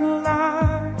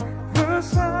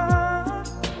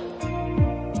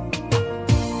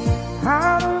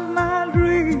out of my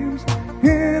dreams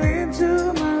and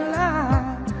into my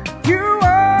life. You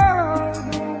are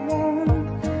the one,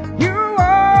 you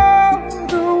are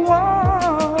the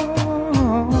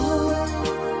one.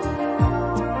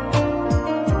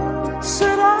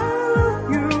 Said I love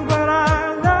you, but I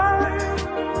lied,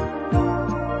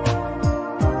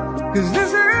 'cause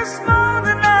this is more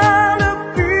than I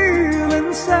feel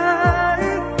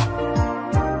inside.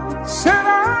 Said I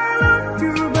love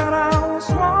you, but I was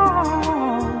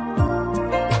wrong,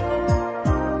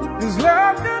 'cause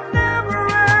love could never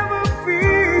ever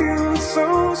feel so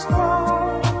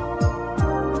strong.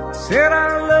 Said I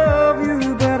love you,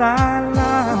 but I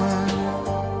lied.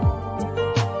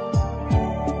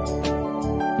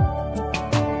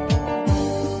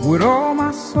 With all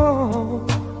my soul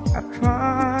I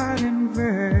tried in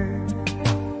vain.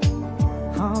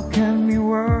 How can me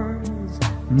words,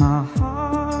 my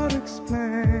heart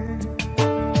explain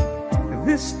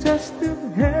this test of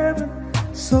heaven,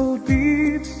 so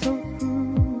deep, so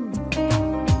true?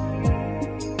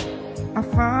 I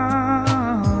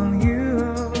found you.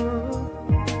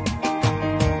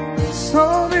 So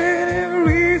many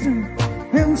reasons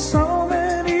in so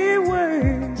many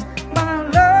ways. My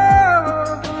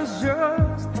love was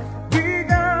just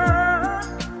begun.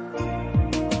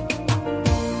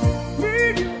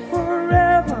 Need you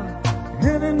forever,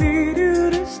 and I need you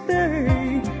to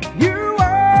stay. You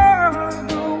are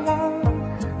the one,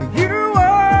 you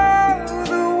are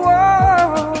the one.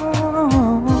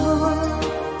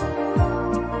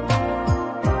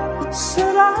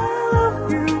 Said I love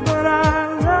you, but I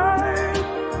lied,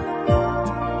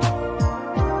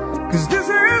 'cause this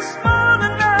is more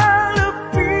than I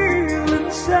feel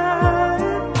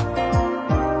inside.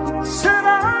 Said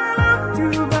I love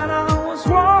you, but I was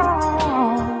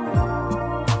wrong,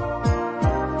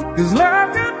 'cause love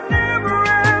could never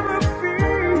ever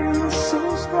feel so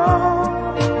strong.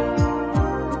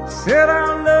 Said I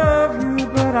love you,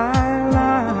 but I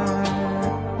lied.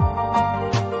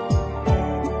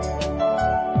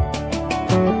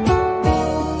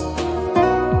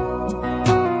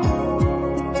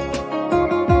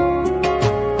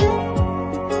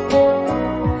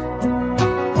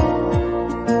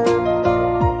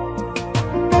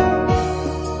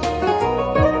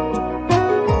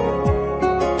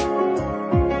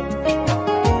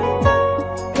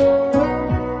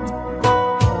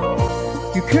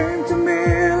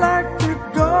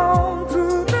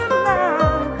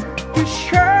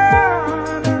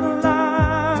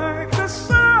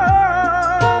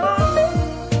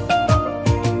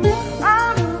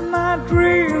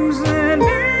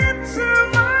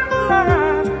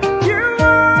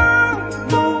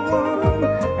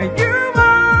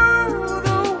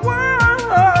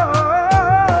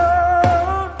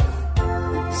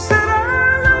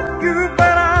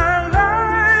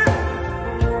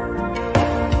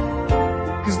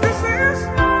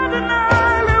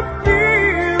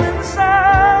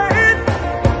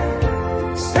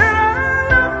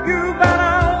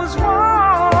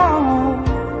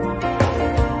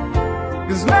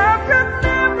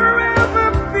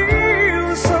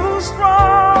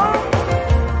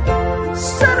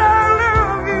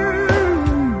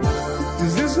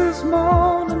 this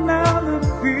morning now the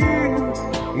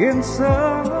fear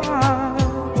inside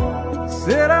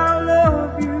said I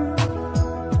love you,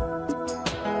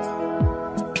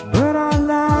 but I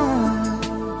lied.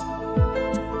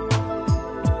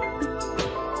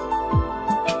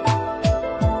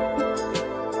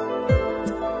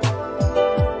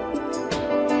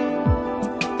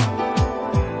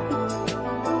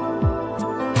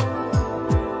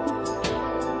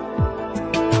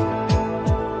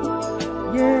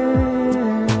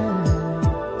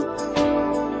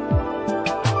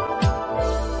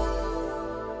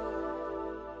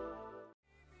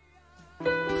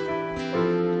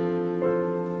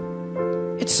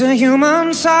 It's a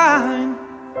human sign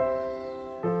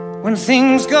when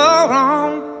things go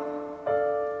wrong.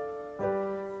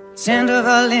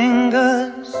 Sandoval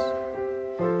lingers,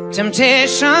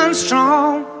 temptation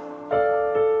strong.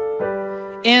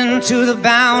 Into the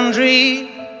boundary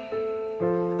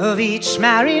of each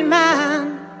married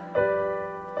man,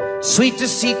 sweet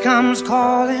deceit comes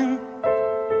calling,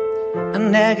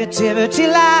 and negativity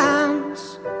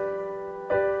lands.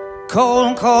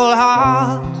 Cold, cold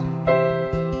heart,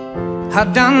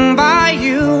 hard done by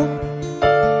you.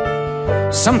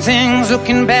 Some things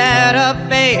looking better,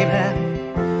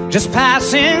 baby, just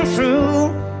passing through.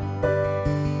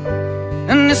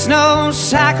 And it's no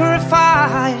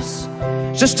sacrifice,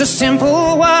 just a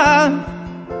simple word.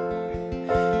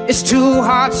 It's two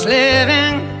hearts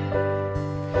living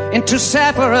in two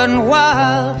separate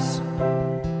worlds.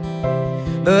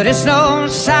 But it's no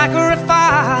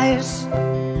sacrifice,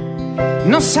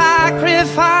 no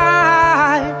sacrifice.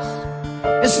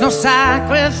 It's no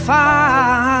sacrifice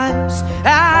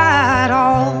at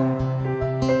all.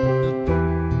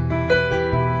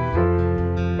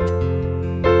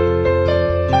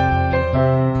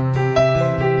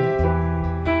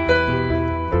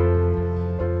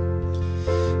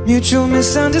 Mutual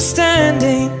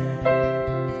misunderstanding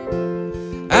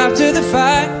after the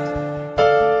fight.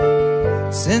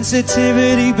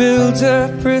 Sensitivity builds a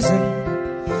prison.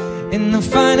 In the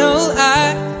final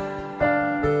act,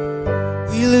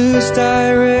 we lose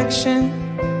direction.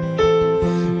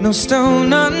 No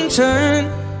stone unturned,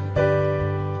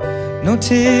 no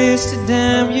tears to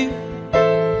damn you.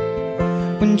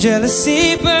 When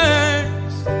jealousy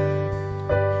burns,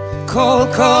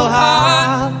 cold, cold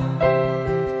heart,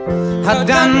 hard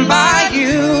done by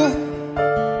you.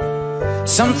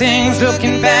 Some things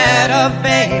looking better,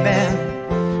 baby,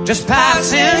 just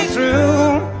passing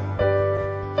through.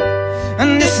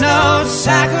 And it's no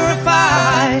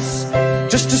sacrifice,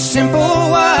 just a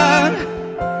simple word.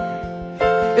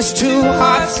 It's two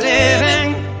hearts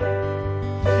living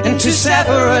in two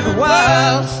separate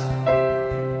worlds.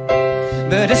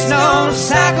 But it's no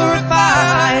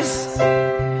sacrifice,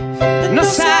 no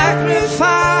sacrifice.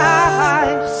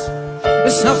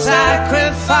 It's no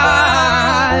sacrifice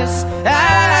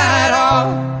at all.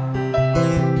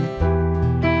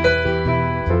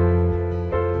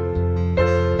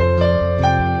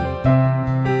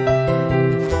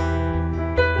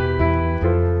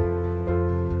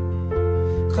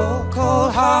 Cold,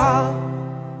 cold heart,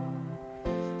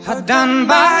 hard done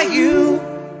by you.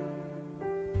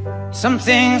 Some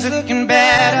things looking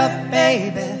better,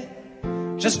 baby,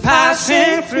 just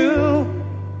passing through.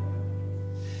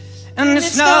 And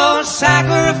it's no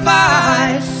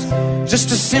sacrifice, just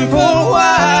a simple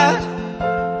word.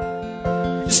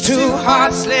 It's two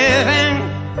hearts living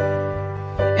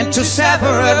in two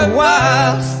separate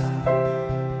worlds.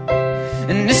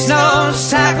 And it's no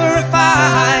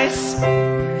sacrifice,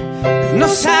 no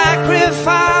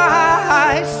sacrifice.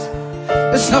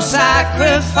 It's no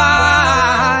sacrifice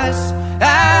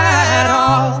at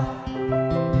all.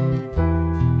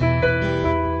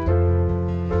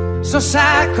 It's no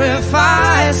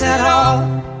sacrifice at all.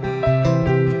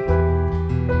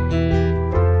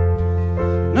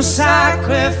 No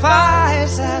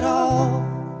sacrifice at all.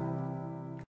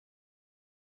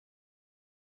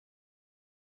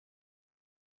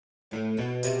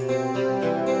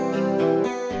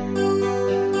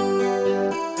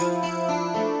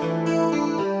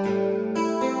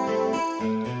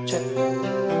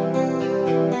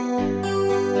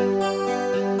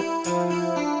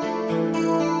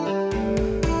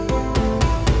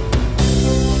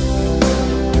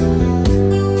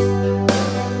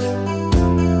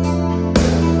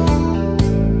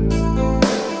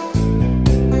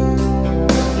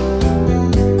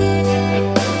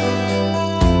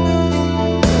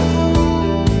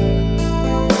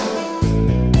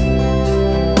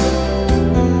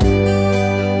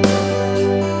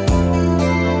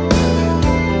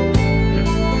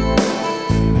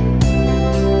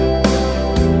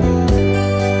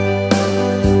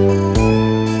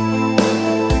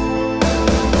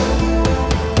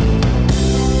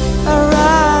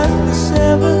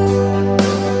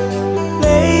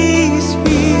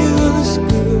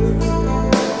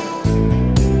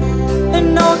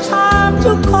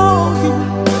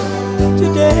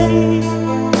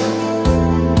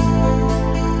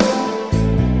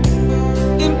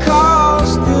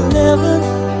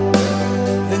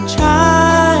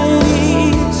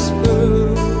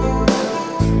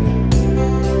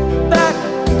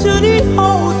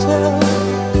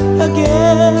 together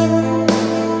again.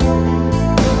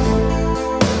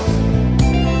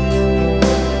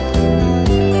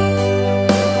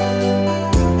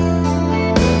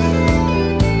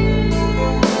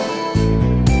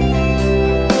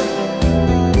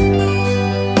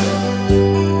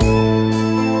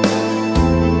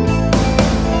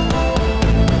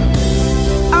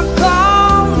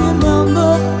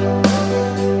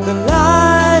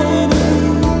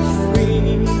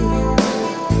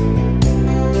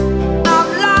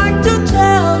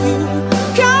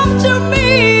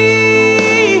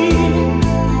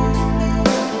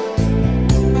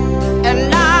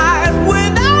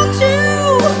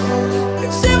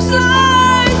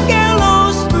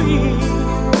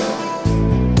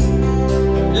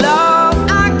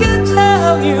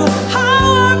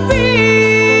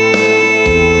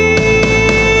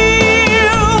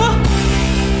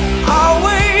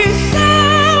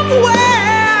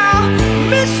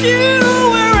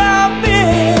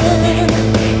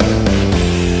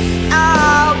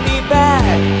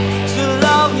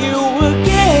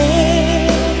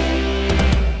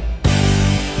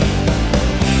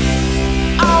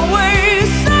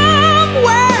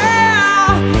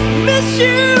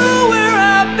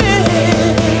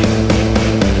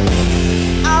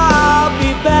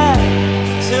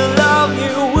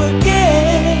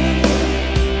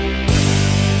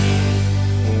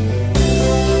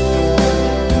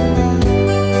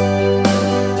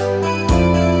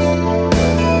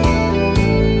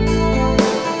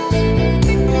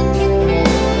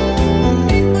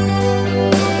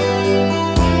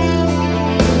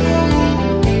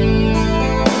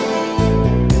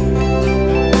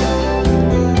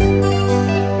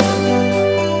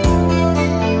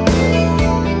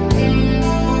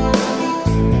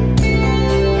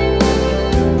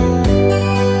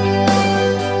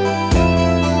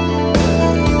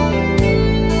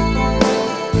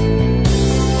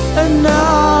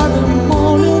 Another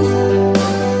morning,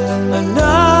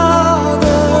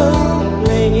 another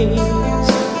place.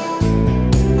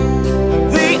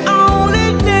 The only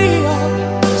day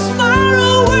is far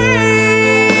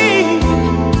away,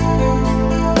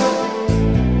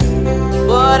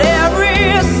 but every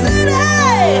city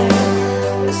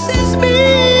sends me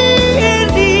in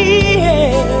the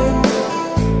end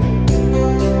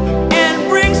and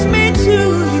brings me to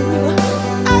you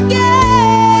again.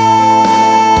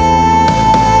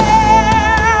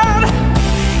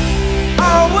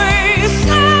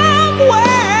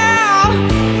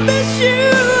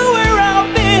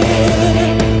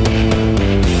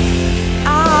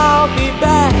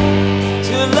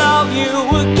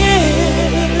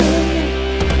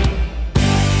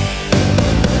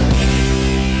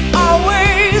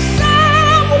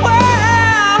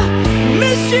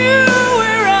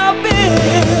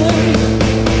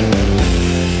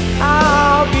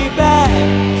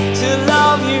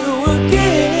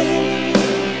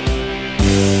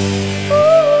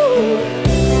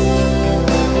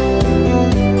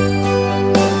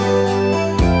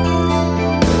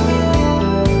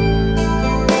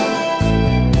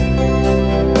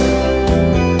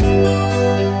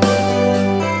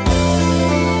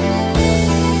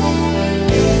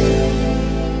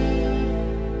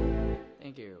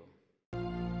 Thank you.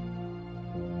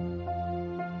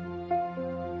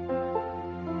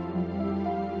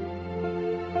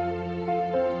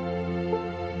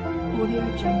 Audio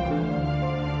Jungle.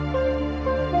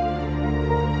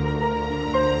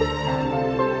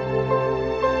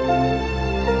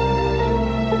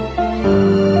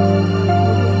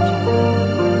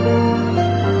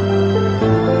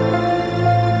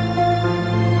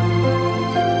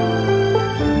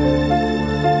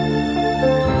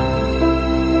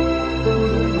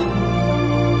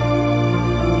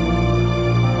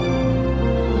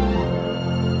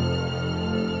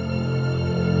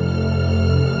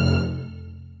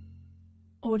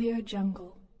 Audio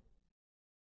Jungle.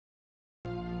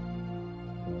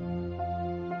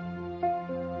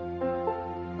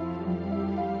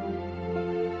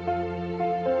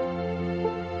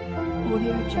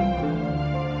 Audio Jungle.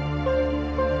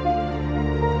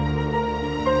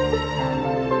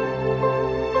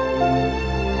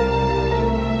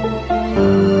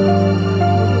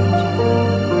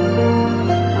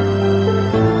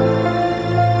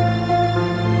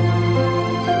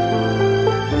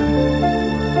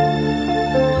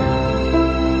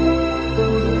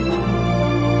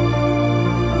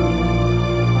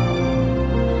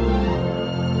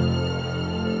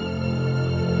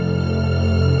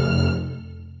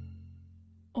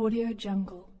 Audio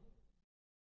Jungle.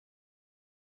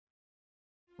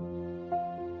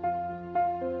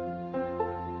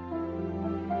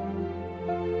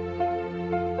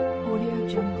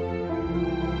 Jungle.